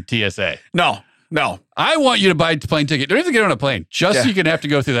go through TSA. No. I want you to buy a plane ticket. Don't even get on a plane, just so you can have to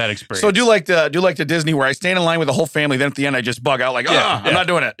go through that experience. So do like the Disney where I stand in line with the whole family. Then at the end, I just bug out like, I'm not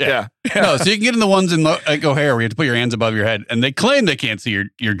doing it. Yeah. No, so you can get in the ones in like O'Hare where you have to put your hands above your head, and they claim they can't see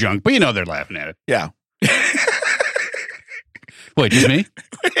your junk, but they're laughing at it. Yeah. Wait, just me?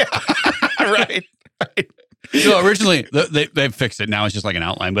 Yeah. Right. No, originally they've fixed it. Now it's just like an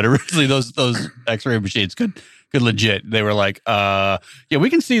outline. But originally those X-ray machines could legit. They were like, we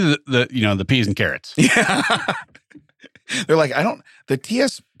can see the peas and carrots. Yeah. They're like, the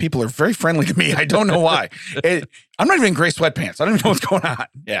TS people are very friendly to me. I don't know why. I'm not even in gray sweatpants. I don't even know what's going on.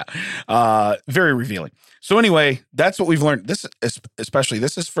 Yeah. Very revealing. So anyway, that's what we've learned. This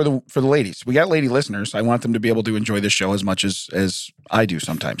is for the ladies. We got lady listeners. I want them to be able to enjoy this show as much as I do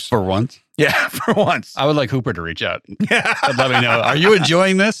sometimes. For once? Yeah, for once. I would like Hooper to reach out. Yeah. Let me know. Are you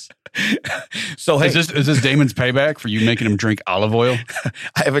enjoying this? So hey, is this Damon's payback for you making him drink olive oil?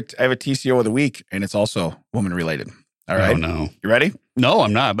 I have a TCO of the week, and it's also woman related. All right. Oh, no. You ready? No,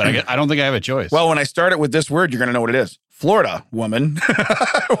 I'm not, but I don't think I have a choice. Well, when I start it with this word, you're going to know what it is. Florida woman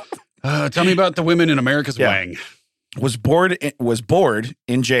tell me about the women in America's Wang. was bored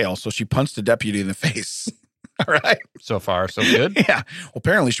in jail, so she punched a deputy in the face. All right. So far, so good. Yeah. Well,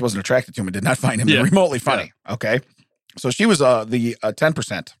 apparently she wasn't attracted to him and did not find him remotely funny. Yeah. Okay. So she was the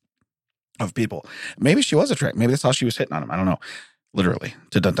 10% of people. Maybe she was attracted. Maybe that's how she was hitting on him. I don't know. Literally.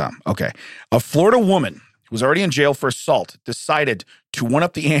 Okay. A Florida woman who was already in jail for assault decided to one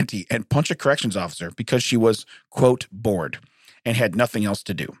up the ante and punch a corrections officer because she was, quote, bored and had nothing else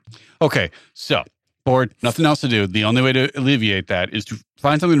to do. Okay. So bored, nothing else to do. The only way to alleviate that is to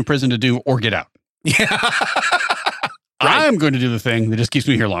find something in prison to do or get out. Yeah. I'm going to do the thing that just keeps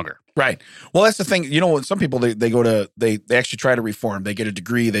me here longer. Right. Well, that's the thing. You know, some people, they actually try to reform. They get a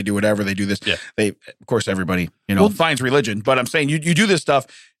degree. They do whatever. They do this. Yeah. Of course, everybody, finds religion. But I'm saying you do this stuff.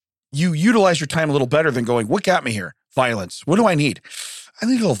 You utilize your time a little better than going, what got me here? Violence. What do I need? I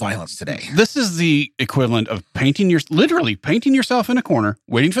need a little violence today. This is the equivalent of literally painting yourself in a corner,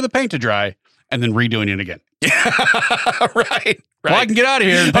 waiting for the paint to dry, and then redoing it again. Right. Well, I can get out of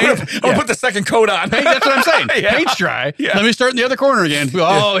here. And I'm gonna put the second coat on. That's what I'm saying. Yeah. Paint's dry. Yeah. Let me start in the other corner again.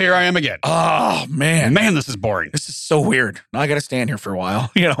 Oh, here I am again. Oh, man. Man, this is boring. This is so weird. Now I got to stand here for a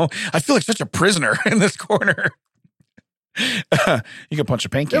while. I feel like such a prisoner in this corner. You can punch a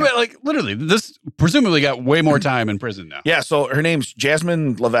paint can. Yeah, but literally, this presumably got way more time in prison now. Yeah, so her name's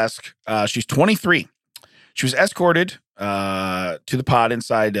Jasmine Levesque. She's 23. She was escorted to the pod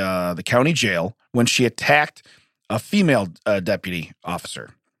inside the county jail when she attacked a female deputy officer.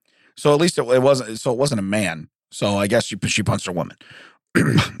 So at least it wasn't a man. So I guess she punched a woman.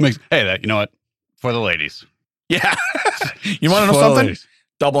 Hey, you know what? For the ladies. Yeah. You want to know something?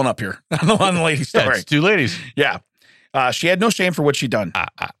 Doubling up here on the lady story. Yeah, it's two ladies. Yeah. She had no shame for what she'd done.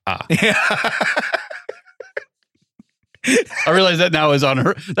 Yeah. I realize that now is on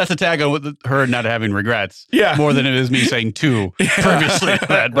her. That's a tag on her not having regrets. Yeah. More than it is me saying two previously.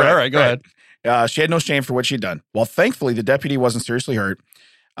 But all right, go ahead. She had no shame for what she'd done. Well, thankfully, the deputy wasn't seriously hurt.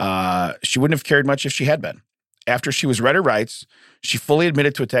 She wouldn't have cared much if she had been. After she was read her rights, she fully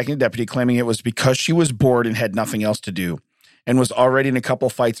admitted to attacking the deputy, claiming it was because she was bored and had nothing else to do and was already in a couple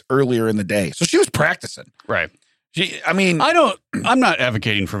fights earlier in the day. So she was practicing. Right. I'm not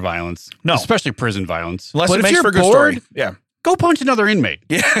advocating for violence. No. Especially prison violence. Unless but it if makes you're for a good bored, story. Yeah. Go punch another inmate.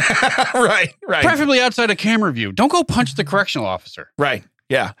 Yeah. Right. Preferably outside a camera view. Don't go punch the correctional officer. Right.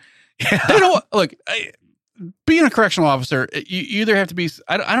 Yeah. They don't look. Being a correctional officer, you either have to be.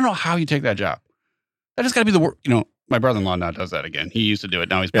 I don't know how you take that job. That has got to be the worst. My brother-in-law now does that again. He used to do it.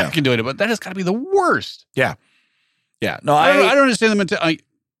 Now he's back in doing it. But that has got to be the worst. Yeah. Yeah. No, I don't understand the mentality.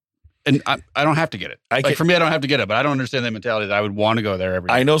 And I don't have to get it. For me, I don't have to get it. But I don't understand that mentality that I would want to go there every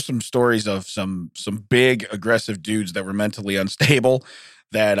day. I know some stories of some big aggressive dudes that were mentally unstable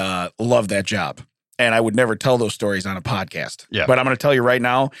that love that job. And I would never tell those stories on a podcast. Yeah. But I'm going to tell you right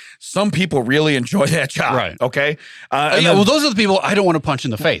now, some people really enjoy that job. Right. Okay. Well, those are the people I don't want to punch in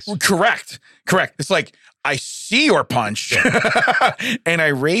the face. Correct. It's like, I see your punch and I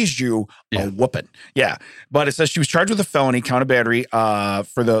raised you a whooping. Yeah. But it says she was charged with a felony count of battery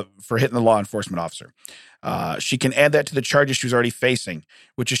for hitting the law enforcement officer. She can add that to the charges she was already facing,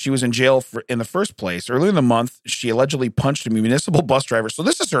 which is she was in jail in the first place. Earlier in the month, she allegedly punched a municipal bus driver. So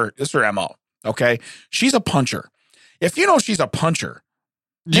this is her MO. Okay. She's a puncher. If you know she's a puncher.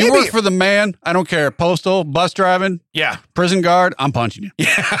 Do you work for the man? I don't care. Postal, bus driving. Yeah. Prison guard. I'm punching you.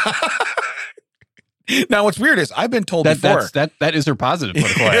 Yeah. Now, what's weird is I've been told before. That is her positive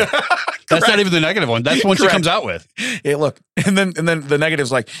political ad. That's not even the negative one. That's one she comes out with. Hey, look, and then the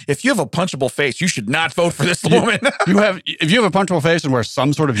negative's like, if you have a punchable face, you should not vote for this woman. If you have a punchable face and wear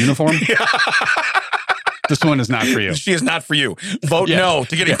some sort of uniform, this one is not for you. She is not for you. Vote no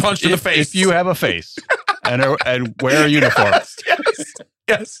to getting punched in the face. If you have a face and wear a uniform.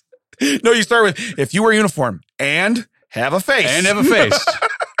 Yes. No, you start with if you wear a uniform and have a face. And have a face.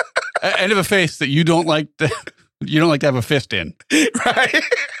 And have a face that you don't like to have a fist in. Right.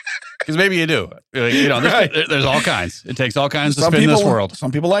 Because maybe you do. There's all kinds. It takes all kinds to spin this world.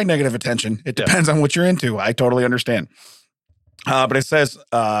 Some people like negative attention. It depends on what you're into. I totally understand. But it says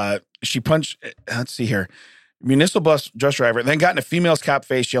she punched, let's see here, municipal bus driver, then got in a female's cop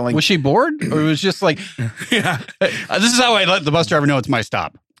face yelling. Was she bored? Or it was just like, yeah. This is how I let the bus driver know it's my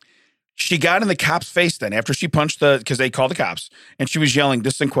stop. She got in the cop's face then after she punched because they called the cops, and she was yelling,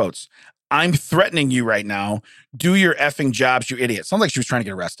 this in quotes, "I'm threatening you right now. Do your effing jobs, you idiot." Sounds like she was trying to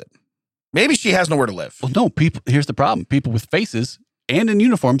get arrested. Maybe she has nowhere to live. Well, no, here's the problem. People with faces and in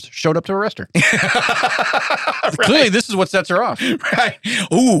uniforms showed up to arrest her. Clearly, this is what sets her off. Right.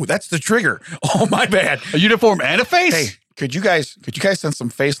 Ooh, that's the trigger. Oh, my bad. A uniform and a face. Hey, could you guys send some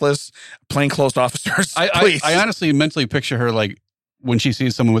faceless, plainclothes officers, please? I honestly mentally picture her like when she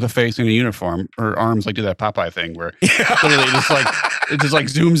sees someone with a face in a uniform, her arms like do that Popeye thing where literally it just like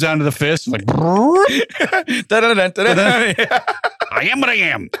zooms down to the fist, like I am what I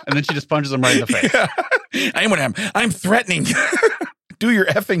am, and then she just punches him right in the face. I am what I am. I'm threatening. Do your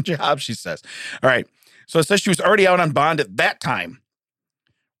effing job, she says. All right. So it says she was already out on bond at that time.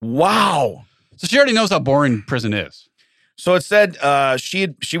 Wow. So she already knows how boring prison is. So it said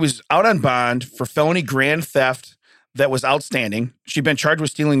she was out on bond for felony grand theft that was outstanding. She'd been charged with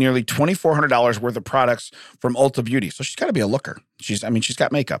stealing nearly $2,400 worth of products from Ulta Beauty. So she's got to be a looker. She's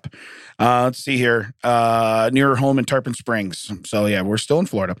got makeup. Let's see here. Near her home in Tarpon Springs. So yeah, we're still in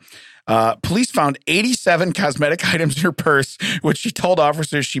Florida. Police found 87 cosmetic items in her purse, which she told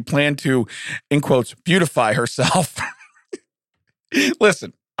officers she planned to, in quotes, beautify herself.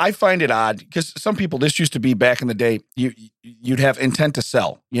 Listen, I find it odd because some people, this used to be back in the day, you'd have intent to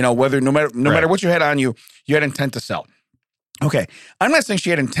sell, whether no matter what you had on you, you had intent to sell. Okay. I'm not saying she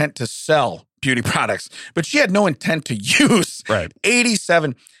had intent to sell beauty products, but she had no intent to use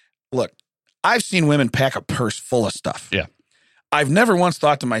 87. Look, I've seen women pack a purse full of stuff. Yeah. I've never once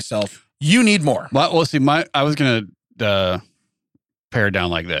thought to myself, you need more. Well, see, I was going to pare it down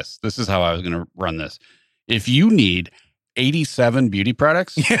like this. This is how I was going to run this. If you need 87 beauty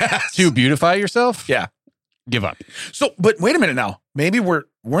products to beautify yourself, give up. So, but wait a minute now. Maybe we're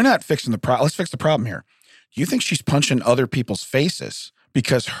not fixing the problem. Let's fix the problem here. Do you think she's punching other people's faces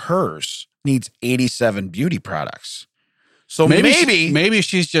because hers needs 87 beauty products? So maybe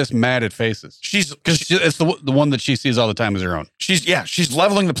she's just mad at faces. Because it's the one that she sees all the time as her own. She's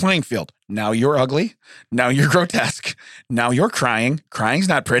leveling the playing field. Now you're ugly. Now you're grotesque. Now you're crying. Crying's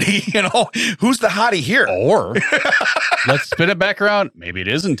not pretty. Who's the hottie here? Or let's spin it back around. Maybe it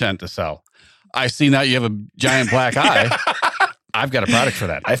is intent to sell. I see now you have a giant black eye. I've got a product for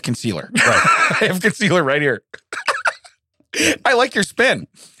that. I have concealer. Right. I have concealer right here. I like your spin.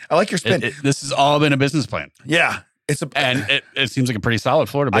 This has all been a business plan. Yeah. It seems like a pretty solid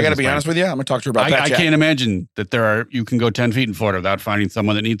Florida business I got to be plan. honest with you. I'm going to talk to her about that. I can't imagine that you can go 10 feet in Florida without finding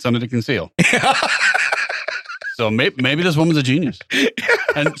someone that needs something to conceal. So maybe this woman's a genius.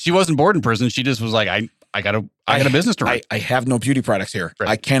 And she wasn't bored in prison. She just was like, I got a business to run. I have no beauty products here. Right.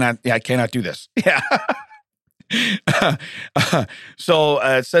 I cannot do this. Yeah. So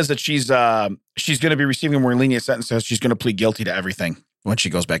it says that she's going to be receiving a more lenient sentence. Says she's going to plead guilty to everything when she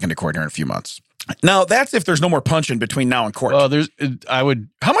goes back into court here in a few months. Now that's if there's no more punching between now and court. Well,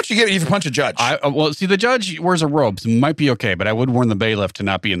 How much you get if you punch a judge? The judge wears a robe, so it might be okay, but I would warn the bailiff to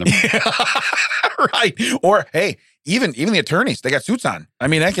not be in the room. Right. Or hey, even the attorneys, they got suits on. I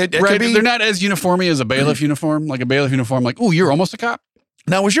mean, that could be. They're not as uniformy as a bailiff uniform. Like a bailiff uniform, like, oh, you're almost a cop.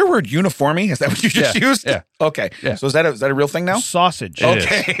 Now, was your word uniformy? Is that what you just used? Yeah. Okay. Yeah. So is that a real thing now? Sausage.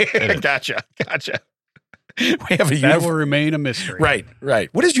 Okay. Gotcha. We have that will remain a mystery. Right.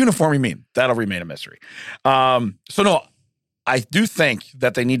 What does uniformity mean? That'll remain a mystery. So no, I do think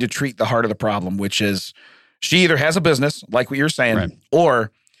that they need to treat the heart of the problem, which is she either has a business, like what you're saying,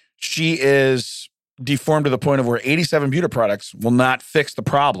 or she is deformed to the point of where 87 beauty products will not fix the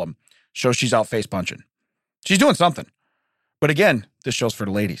problem. So she's out face punching. She's doing something. But again, this show's for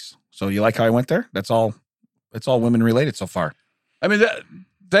the ladies. So you like how I went there? It's all women related so far. I mean,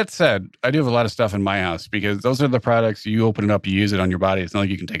 that said, I do have a lot of stuff in my house because those are the products you open it up, you use it on your body. It's not like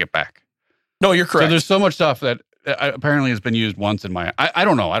you can take it back. No, you're correct. So there's so much stuff that apparently has been used once in my. I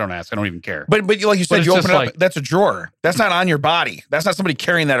don't know. I don't ask. I don't even care. But like you said, you open it up. That's a drawer. That's not on your body. That's not somebody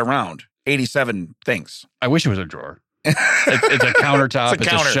carrying that around. 87 things. I wish it was a drawer. It's a countertop. It's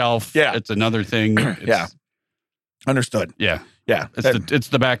a shelf. Yeah. It's another thing. Yeah. Understood. Yeah. Yeah. It's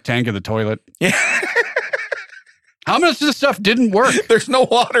the back tank of the toilet. Yeah. How much of this stuff didn't work? There's no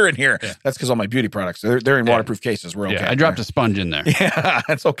water in here. Yeah. That's because all my beauty products, they're in waterproof cases. We're okay. Yeah, I dropped a sponge in there. Yeah,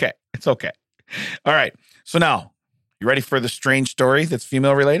 it's okay. It's okay. All right. So now, you ready for the strange story that's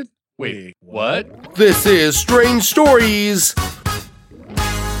female related? Wait, what? This is Strange Stories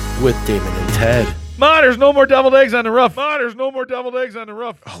with Damon and Ted. Ma, there's no more deviled eggs on the roof.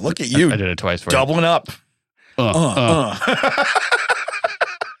 Oh, look at you. I did it twice for doubling up. All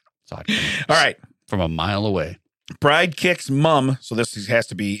right. From a mile away. Bride kicks mum, so this has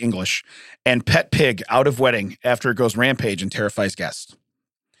to be English, and pet pig out of wedding after it goes rampage and terrifies guests.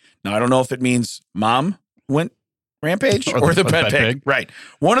 Now, I don't know if it means mom went rampage or the pet pig. Right.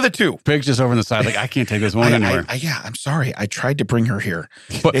 One of the two. Pig's just over on the side like, I can't take this one anywhere. I'm sorry. I tried to bring her here.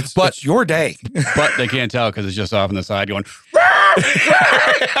 But it's your day. But they can't tell because it's just off on the side going,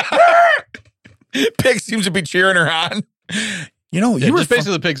 Pig seems to be cheering her on. You know, Yeah, you were just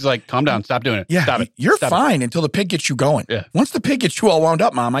basically the pig's like, calm down, stop doing it. Yeah, Stop it. you're Stop fine until the pig gets you going. Yeah. Once the pig gets you all wound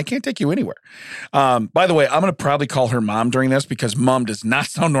up, Mom, I can't take you anywhere. By the way, I'm going to probably call her Mom during this because Mom does not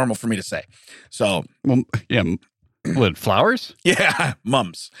sound normal for me to say. So, Well, yeah. What, flowers? yeah,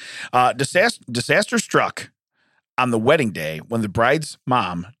 mums. Disaster struck on the wedding day when the bride's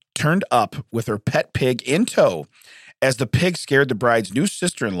mom turned up with her pet pig in tow as the pig scared the bride's new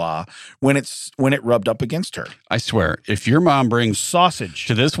sister-in-law when it rubbed up against her. I swear, if your mom brings Sausage.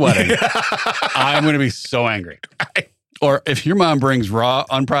 to this wedding, I'm going to be so angry. Or if your mom brings raw,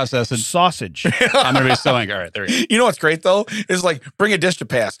 unprocessed, Sausage. I'm going to be so angry. All right, there you go. You know what's great, though? Is like, bring a dish to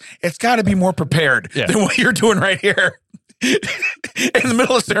pass. It's got to be more prepared Yeah. than what you're doing right here. In the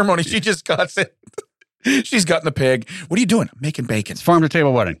middle of the ceremony, she just cuts it. She's gutting the pig. What are you doing? I'm making bacon. It's farm to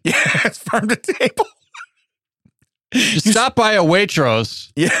table wedding. Yeah, it's farm to table. Just stop by a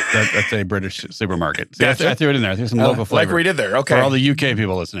Waitrose. Yeah. That's a British supermarket. See, Gotcha. I threw it in there. I threw some local flavor. Like we did there. Okay. For all the UK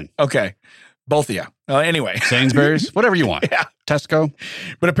people listening. Okay. Both of you. Anyway. Sainsbury's, whatever you want. Yeah. Tesco.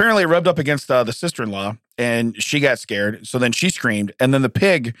 But apparently it rubbed up against the sister-in-law, and she got scared. So then she screamed, and then the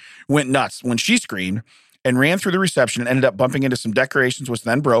pig went nuts when she screamed and ran through the reception and ended up bumping into some decorations, which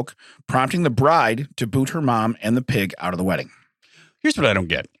then broke, prompting the bride to boot her mom and the pig out of the wedding. Here's what I don't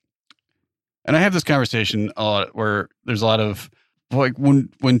get. And I have this conversation a lot where there's a lot of, like, when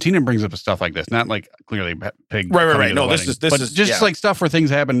Tina brings up stuff like this, not like clearly pig. Right. coming to No, the this wedding, is but just yeah. like stuff where things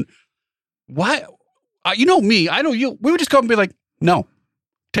happen. Why? You know me. I know you. We would just go up and be like, no,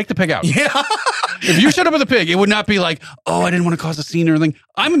 take the pig out. Yeah. If you showed up with a pig, it would not be like, oh, I didn't want to cause a scene or anything.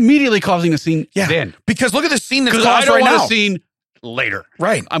 I'm immediately causing a scene Yeah. then. Because look at the scene that's Because I caused don't right want now. a scene later.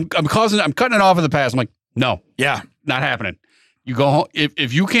 Right. I'm cutting it off in the past. I'm like, no, Yeah. not happening. You go home.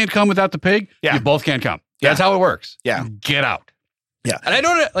 If you can't come without the pig, Yeah. you both can't come. Yeah. That's how it works. Yeah. Get out. Yeah. And I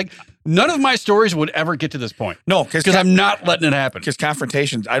don't like none of my stories would ever get to this point No, because I'm not letting it happen. because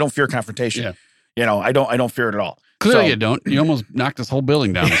confrontations, I don't fear confrontation. Yeah. You know, I don't fear it at all. Clearly So- you don't. You almost knocked this whole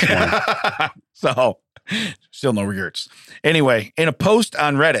building down this morning. So, still no regrets. Anyway, in a post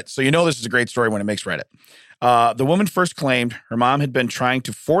on Reddit, so you know this is a great story when it makes Reddit. The woman first claimed her mom had been trying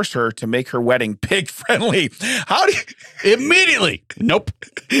to force her to make her wedding pig friendly. How do you, Immediately. Nope.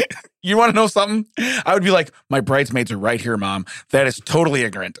 you want to know something? I would be like, my bridesmaids are right here, Mom. That is totally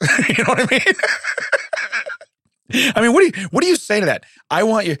ignorant. You know what I mean? I mean, what do you say to that? I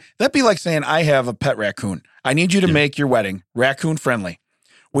want you. That'd be like saying, I have a pet raccoon. I need you to make your wedding raccoon friendly.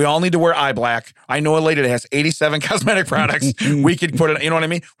 We all need to wear eye black. I know a lady that has 87 cosmetic products. We could put it, you know what I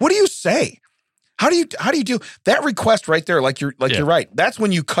mean? What do you say? How do you do that request right there? You're right. That's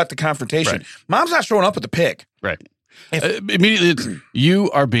when you cut the confrontation. Right. Mom's not showing up with the pig. Right. Immediately, it's,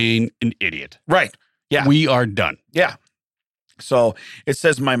 you are being an idiot. Right. Yeah. We are done. Yeah. So it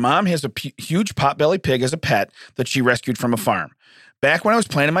says, my mom has a huge potbelly pig as a pet that she rescued from a farm. Back when I was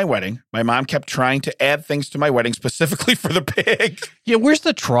planning my wedding, my mom kept trying to add things to my wedding specifically for the pig. Yeah, where's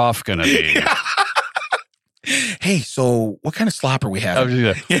the trough going to be? Hey, so what kind of slop are we I was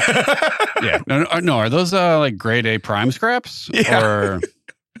having? just gonna- yeah. No. Are those like grade A prime scraps? Yeah. Or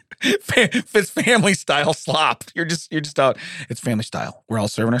It's family style slop. You're just out. It's family style. We're all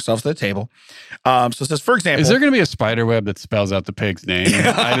serving ourselves at the table. So it says, for example, is there going to be a spider web that spells out the pig's name?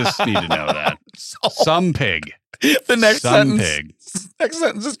 I just need to know that. Some pig. the next Some sentence. pig. Next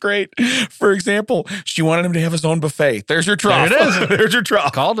sentence is great. For example, she wanted him to have his own buffet. There's your trough. There it is. There's your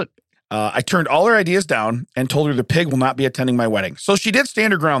trough. Called it. I turned all her ideas down and told her the pig will not be attending my wedding. So she did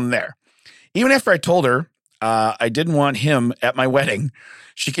stand her ground there. Even after I told her I didn't want him at my wedding,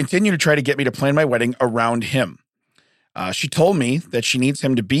 she continued to try to get me to plan my wedding around him. She told me that she needs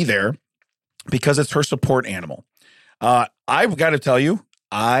him to be there because it's her support animal. I've got to tell you,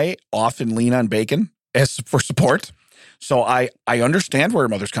 I often lean on bacon as for support. So I understand where her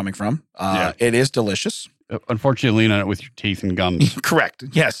mother's coming from. Yeah. It is delicious. Unfortunately, lean on it with your teeth and gums. Correct.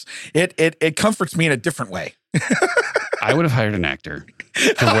 Yes. It comforts me in a different way. I would have hired an actor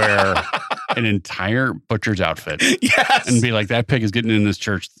to wear an entire butcher's outfit Yes. and be like, that pig is getting in this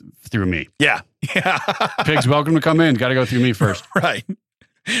church through me. Yeah. Yeah. Pig's welcome to come in. Got to go through me first. Right.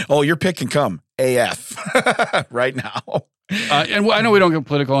 Oh, your pick can come AF right now. And I know we don't get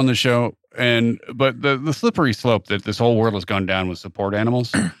political on the show, but the slippery slope that this whole world has gone down with support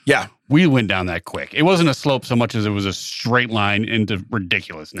animals, Yeah. we went down that quick. It wasn't a slope so much as it was a straight line into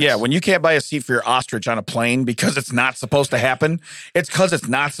ridiculously. Yeah. When you can't buy a seat for your ostrich on a plane because it's not supposed to happen, it's because it's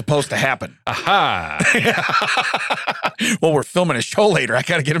not supposed to happen. Aha. Well, we're filming a show later. I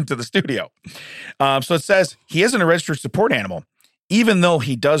got to get him to the studio. So it says he isn't a registered support animal, even though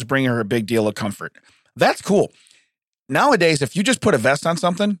he does bring her a big deal of comfort. That's cool. nowadays, if you just put a vest on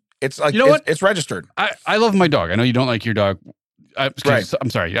something, it's like, You know what? It's registered. I love my dog. I know you don't like your dog. Right. I'm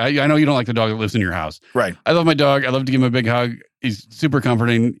sorry. I know you don't like the dog that lives in your house. Right. I love my dog. I love to give him a big hug. He's super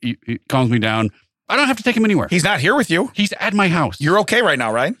comforting. He calms me down. I don't have to take him anywhere. He's not here with you. He's at my house. You're okay right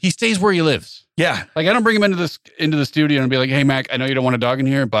now, right? He stays where he lives. Yeah. Like I don't bring him into the studio and be like, "Hey, Mac, I know you don't want a dog in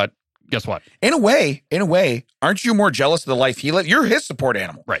here, but guess what? In a way, aren't you more jealous of the life he lives? You're his support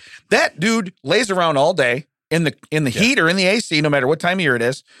animal. Right. That dude lays around all day in the heat or in the AC, no matter what time of year it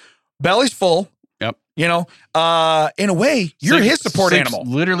is. Belly's full. Yep. You know, in a way, you're his support animal.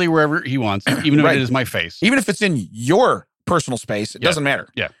 Literally wherever he wants, even if Right. it is my face. Even if it's in your personal space, it doesn't matter.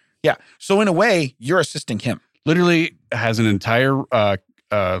 Yeah. Yeah. So in a way, you're assisting him. Literally has an entire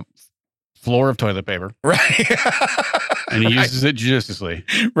floor of toilet paper, Right. and he uses it judiciously.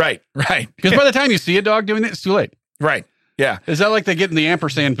 Right. Because by the time you see a dog doing it, it's too late. Right. Yeah. Is that like they get in the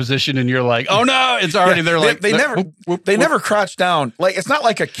ampersand position and you're like, oh no, it's already there? Like they never crouch down. Like it's not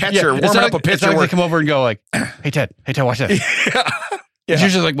like a catcher warming up a pitcher. It's like they come over and go like, hey Ted, watch that. Yeah. It's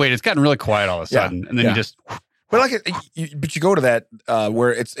usually like, wait, it's gotten really quiet all of a sudden, and then you just. But but you go to that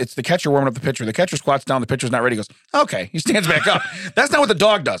where it's the catcher warming up the pitcher. The catcher squats down. The pitcher's not ready. He goes, okay. He stands back up. That's not what the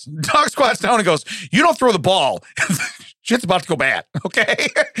dog does. The dog squats down and goes, you don't throw the ball. Shit's about to go bad. Okay.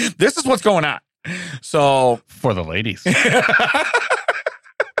 This is what's going on. So for the ladies.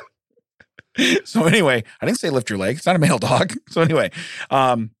 So anyway, I didn't say lift your leg. It's not a male dog. So anyway,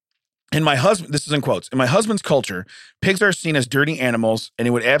 in my husband, this is in quotes, in my husband's culture, pigs are seen as dirty animals, and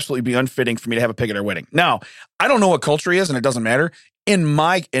it would absolutely be unfitting for me to have a pig at our wedding. Now, I don't know what culture he is, and it doesn't matter. In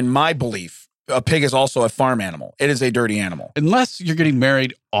my belief, a pig is also a farm animal. It is a dirty animal. Unless you're getting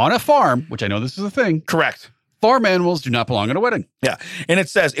married on a farm, which I know this is a thing. Correct. Farm animals do not belong at a wedding. Yeah. And it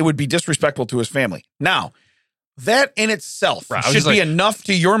says it would be disrespectful to his family. Now, that in itself should be enough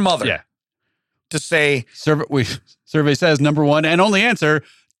to your mother to say. Survey says number one and only answer,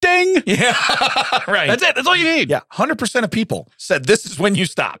 ding. Yeah. Right. That's it. That's all you need. Yeah. 100% of people said this is when you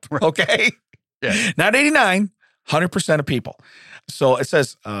stop. Okay. Yeah. Not 89, 100% of people. So it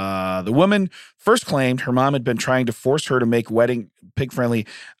says the woman first claimed her mom had been trying to force her to make wedding pig friendly.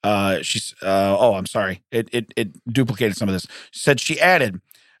 I'm sorry. It duplicated some of this. She said she added,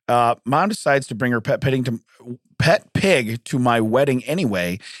 mom decides to bring her pet pig to my wedding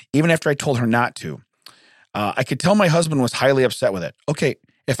anyway, even after I told her not to. I could tell my husband was highly upset with it. Okay.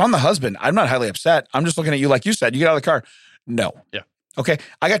 If I'm the husband, I'm not highly upset. I'm just looking at you like you said. You get out of the car. No. Yeah. Okay.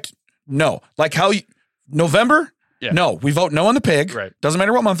 No. Like how November? Yeah. No. We vote no on the pig. Right. Doesn't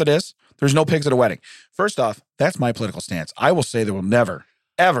matter what month it is. There's no pigs at a wedding. First off, that's my political stance. I will say there will never,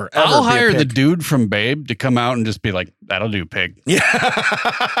 ever I'll be a hire pig. the dude from Babe to come out and just be like, that'll do, pig. Yeah.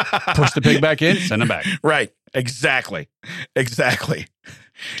 Push the pig back in, send him back. Right. Exactly.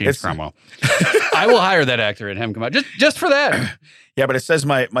 James Cromwell. I will hire that actor and have him come out just for that. Yeah, but it says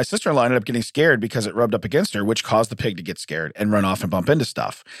my sister-in-law ended up getting scared because it rubbed up against her, which caused the pig to get scared and run off and bump into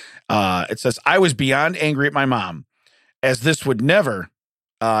stuff. It says, I was beyond angry at my mom, as this would never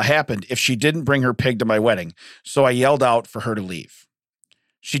happen if she didn't bring her pig to my wedding. So I yelled out for her to leave.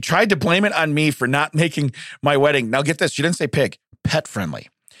 She tried to blame it on me for not making my wedding. Now get this. She didn't say pig, pet friendly.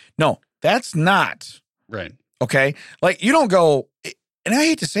 No, that's not. Right. Okay. Like you don't go, and I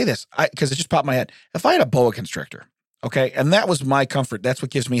hate to say this because it just popped in my head. If I had a boa constrictor, okay, and that was my comfort, that's what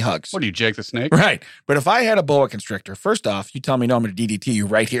gives me hugs. What do you, Jake the Snake? Right. But if I had a boa constrictor, first off, you tell me no, I'm going to DDT you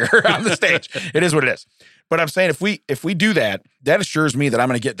right here on the stage. It is what it is. But I'm saying if we do that, that assures me that I'm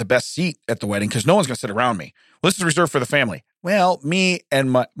going to get the best seat at the wedding because no one's going to sit around me. Well, this is reserved for the family. Well, me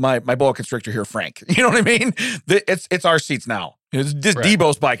and my boa constrictor here, Frank. You know what I mean? It's our seats now. It's this Right.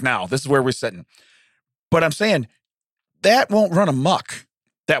 Debo's bike now. This is where we're sitting. But I'm saying that won't run amok.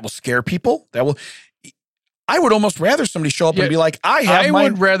 That will scare people. I would almost rather somebody show up and be like, I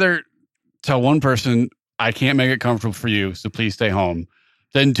would rather tell one person, I can't make it comfortable for you, so please stay home,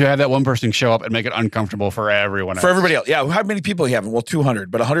 than to have that one person show up and make it uncomfortable for everyone else. For everybody else. Yeah. How many people are you having? Well, 200,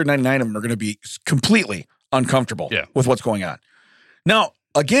 but 199 of them are going to be completely uncomfortable with what's going on. Now,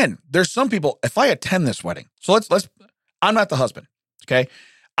 again, there's some people, if I attend this wedding, so let's I'm not the husband. Okay.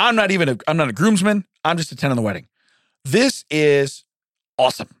 I'm not a groomsman. I'm just attending the wedding. This is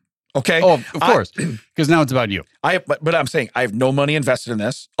awesome. Okay. Oh, of course. Because now it's about you. But I'm saying I have no money invested in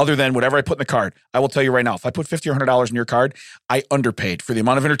this other than whatever I put in the card. I will tell you right now, if I put $50 or $100 in your card, I underpaid for the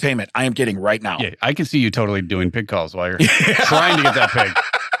amount of entertainment I am getting right now. Yeah, I can see you totally doing pig calls while you're trying to get that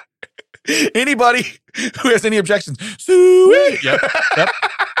pig. Anybody who has any objections, sweet.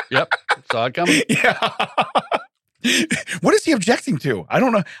 Yep. Saw it coming. Yeah. What is he objecting to? I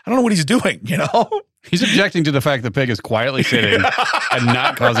don't know what he's doing, you know? He's objecting to the fact the pig is quietly sitting and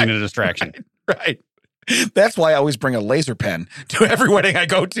not causing a distraction. Right. That's why I always bring a laser pen to every wedding I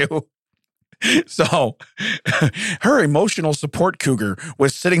go to. So her emotional support cougar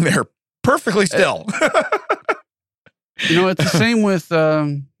was sitting there perfectly still. It's the same with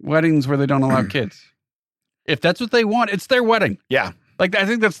weddings where they don't allow kids. If that's what they want, it's their wedding. Yeah. Like, I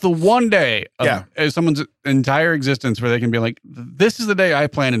think that's the one day of someone's entire existence where they can be like, this is the day I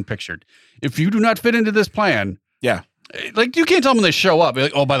planned and pictured. If you do not fit into this plan, like, you can't tell them when they show up.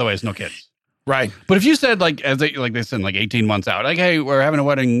 Like, oh, by the way, it's no kids. Right. But if you said, like, as they said, like 18 months out, like, hey, we're having a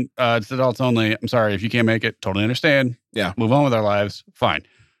wedding, it's adults only. I'm sorry if you can't make it. Totally understand. Yeah. Move on with our lives. Fine.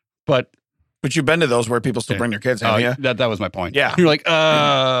 But you've been to those where people still bring their kids, haven't you? That was my point. Yeah. You're like,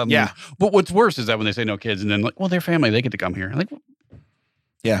 yeah. But what's worse is that when they say no kids and then like, well, their family, they get to come here. Like,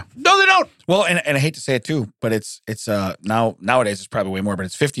 yeah. No, they don't. Well, and I hate to say it too, but it's nowadays it's probably way more, but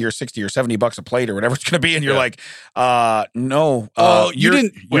it's 50 or 60 or $70 a plate or whatever it's going to be. And you're like, no. You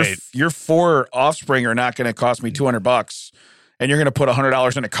didn't wait. Your 4 offspring are not going to cost me $200 and you're going to put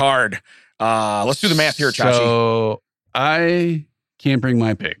 $100 in a card. Let's do the math here, Chachi. So I can't bring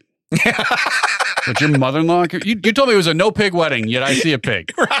my pig. But your mother-in-law, you told me it was a no pig wedding, yet I see a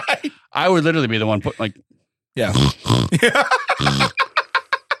pig. Right. I would literally be the one put like, yeah.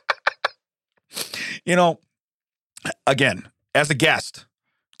 Again, as a guest,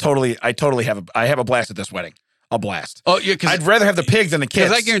 I totally have a blast at this wedding. A blast. Oh yeah, I'd rather have the pig than the kids.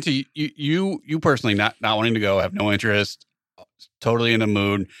 Because I guarantee you personally not wanting to go, have no interest, totally in the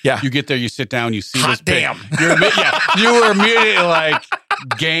mood. Yeah. You get there, you sit down, you see Hot this pig. damn. You were immediately like,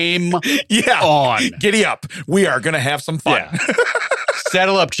 game on. Giddy up. We are going to have some fun. Yeah.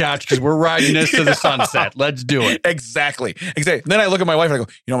 Settle up, Chach, because we're riding this to the sunset. Let's do it. Exactly. Then I look at my wife and I go,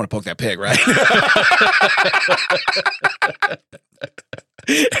 I'm going to poke that pig, right?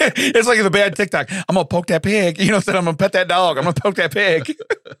 It's like the bad TikTok. I'm going to poke that pig. Said I'm going to pet that dog. I'm going to poke that pig.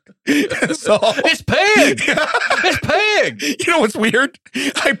 So it's pig. It's pig. You know what's weird?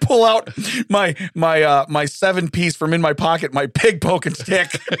 I pull out my 7-piece from in my pocket, my pig poking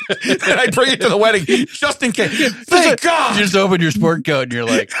stick, and I bring it to the wedding just in case. Thank God. You just open your sport coat and you're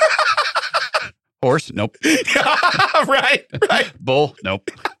like, horse? Nope. Right. Bull?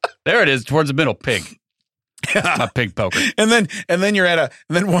 Nope. There it is, towards the middle. Pig. My pig poker. And then you're at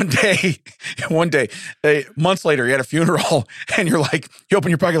one day, months later, you're at a funeral and you're like, you open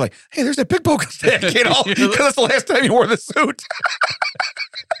your pocket like, hey, there's that pig poking stick, because that's the last time you wore the suit.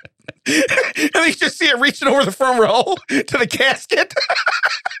 And then you just see it reaching over the front row to the casket.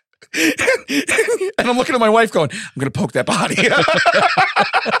 And I'm looking at my wife going, I'm going to poke that body.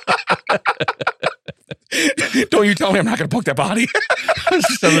 Don't you tell me I'm not going to poke that body.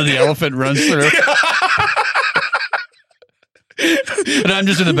 Some of the elephant runs through. And I'm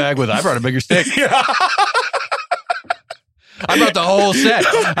just in the bag with, I brought a bigger stick. Yeah. I brought the whole set.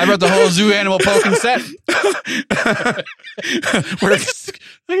 I brought the whole zoo animal poking set.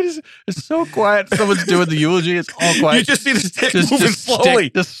 It's so quiet. Someone's doing the eulogy. It's all quiet. You just see the stick moving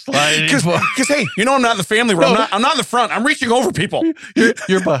slowly. Just sliding. Because, hey, I'm not in the family room. No. I'm not in the front. I'm reaching over people.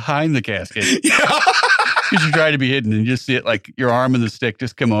 You're behind the casket. Yeah. Because you're trying to be hidden and you just see it like your arm and the stick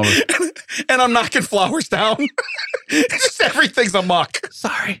just come over. And I'm knocking flowers down. Just everything's a muck.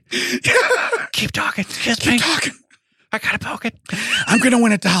 Sorry. Keep talking. Keep talking. I gotta poke it. I'm gonna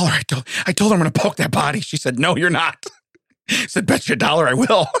win $1. I told her I'm gonna poke that body. She said, no, you're not. I said, bet you $1 I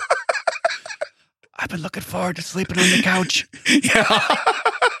will. I've been looking forward to sleeping on the couch. Yeah.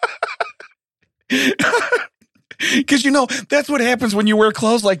 Because that's what happens when you wear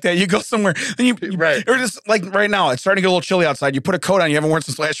clothes like that. You go somewhere and you right. Or just like right now, it's starting to get a little chilly outside. You put a coat on you haven't worn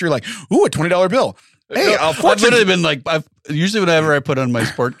since last year. You're like, ooh, a $20 bill. Hey, I've literally been like, usually whenever I put on my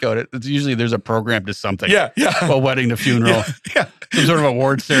sport coat, it's usually there's a program to something. Yeah. A wedding to funeral. Yeah. Some sort of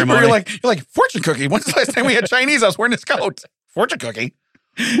award ceremony. Or you're like, fortune cookie. When's the last time we had Chinese? I was wearing this coat. Fortune cookie.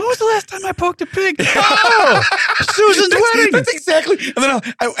 When was the last time I poked a pig? Oh, Susan's wedding. That's exactly. And then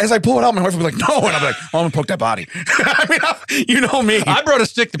as I pull it out, my wife will be like, no. And I'm like, I'm going to poke that body. I mean, you know me. I brought a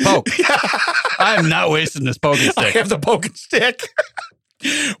stick to poke. Yeah. I am not wasting this poking stick. I have the poking stick.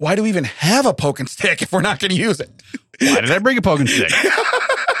 Why do we even have a poking stick if we're not going to use it? Why did I bring a poking stick?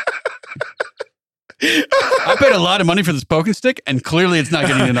 I paid a lot of money for this poking stick, and clearly it's not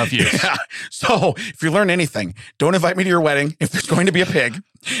getting enough use. Yeah. So, if you learn anything, don't invite me to your wedding if there's going to be a pig.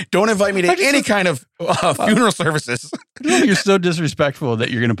 Don't invite me to any kind of funeral services. You're so disrespectful that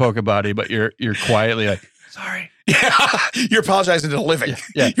you're going to poke a body, but you're quietly like, sorry. Yeah, you're apologizing to the living.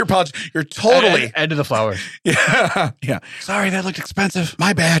 Yeah. You're totally and to the flowers. Yeah. Sorry, that looked expensive.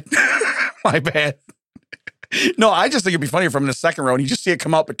 My bad. My bad. No, I just think it'd be funny if I'm in the second row and you just see it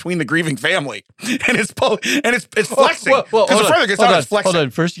come out between the grieving family, and it's flexing. Because the further it gets out, it's flexing. Hold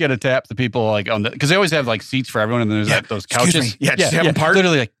on. First, you got to tap the people like on the because they always have like seats for everyone, and then there's those couches. Excuse me. Yeah, just have them part.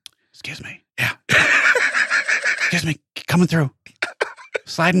 Literally, like, excuse me. Yeah. Excuse me, coming through,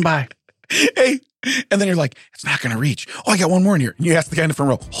 sliding by. Hey, and then you're like, it's not going to reach. Oh, I got one more in here. And you ask the guy in the front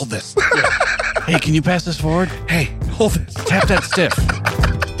row, hold this. Hey, can you pass this forward? Hey, hold this. Tap that stiff.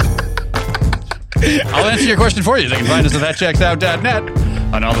 I'll answer your question for you. They can find us at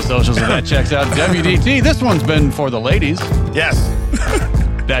thatchecksout.net, on all the socials at thatchecksout.WDT. This one's been for the ladies. Yes.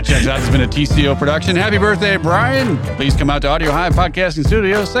 That Checks Out has been a TCO production. Happy birthday, Brian. Please come out to Audio Hive Podcasting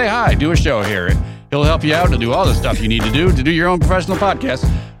Studios. Say hi. Do a show here. He'll help you out to do all the stuff you need to do your own professional podcast,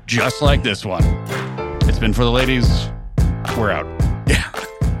 just like this one. It's been for the ladies. We're out.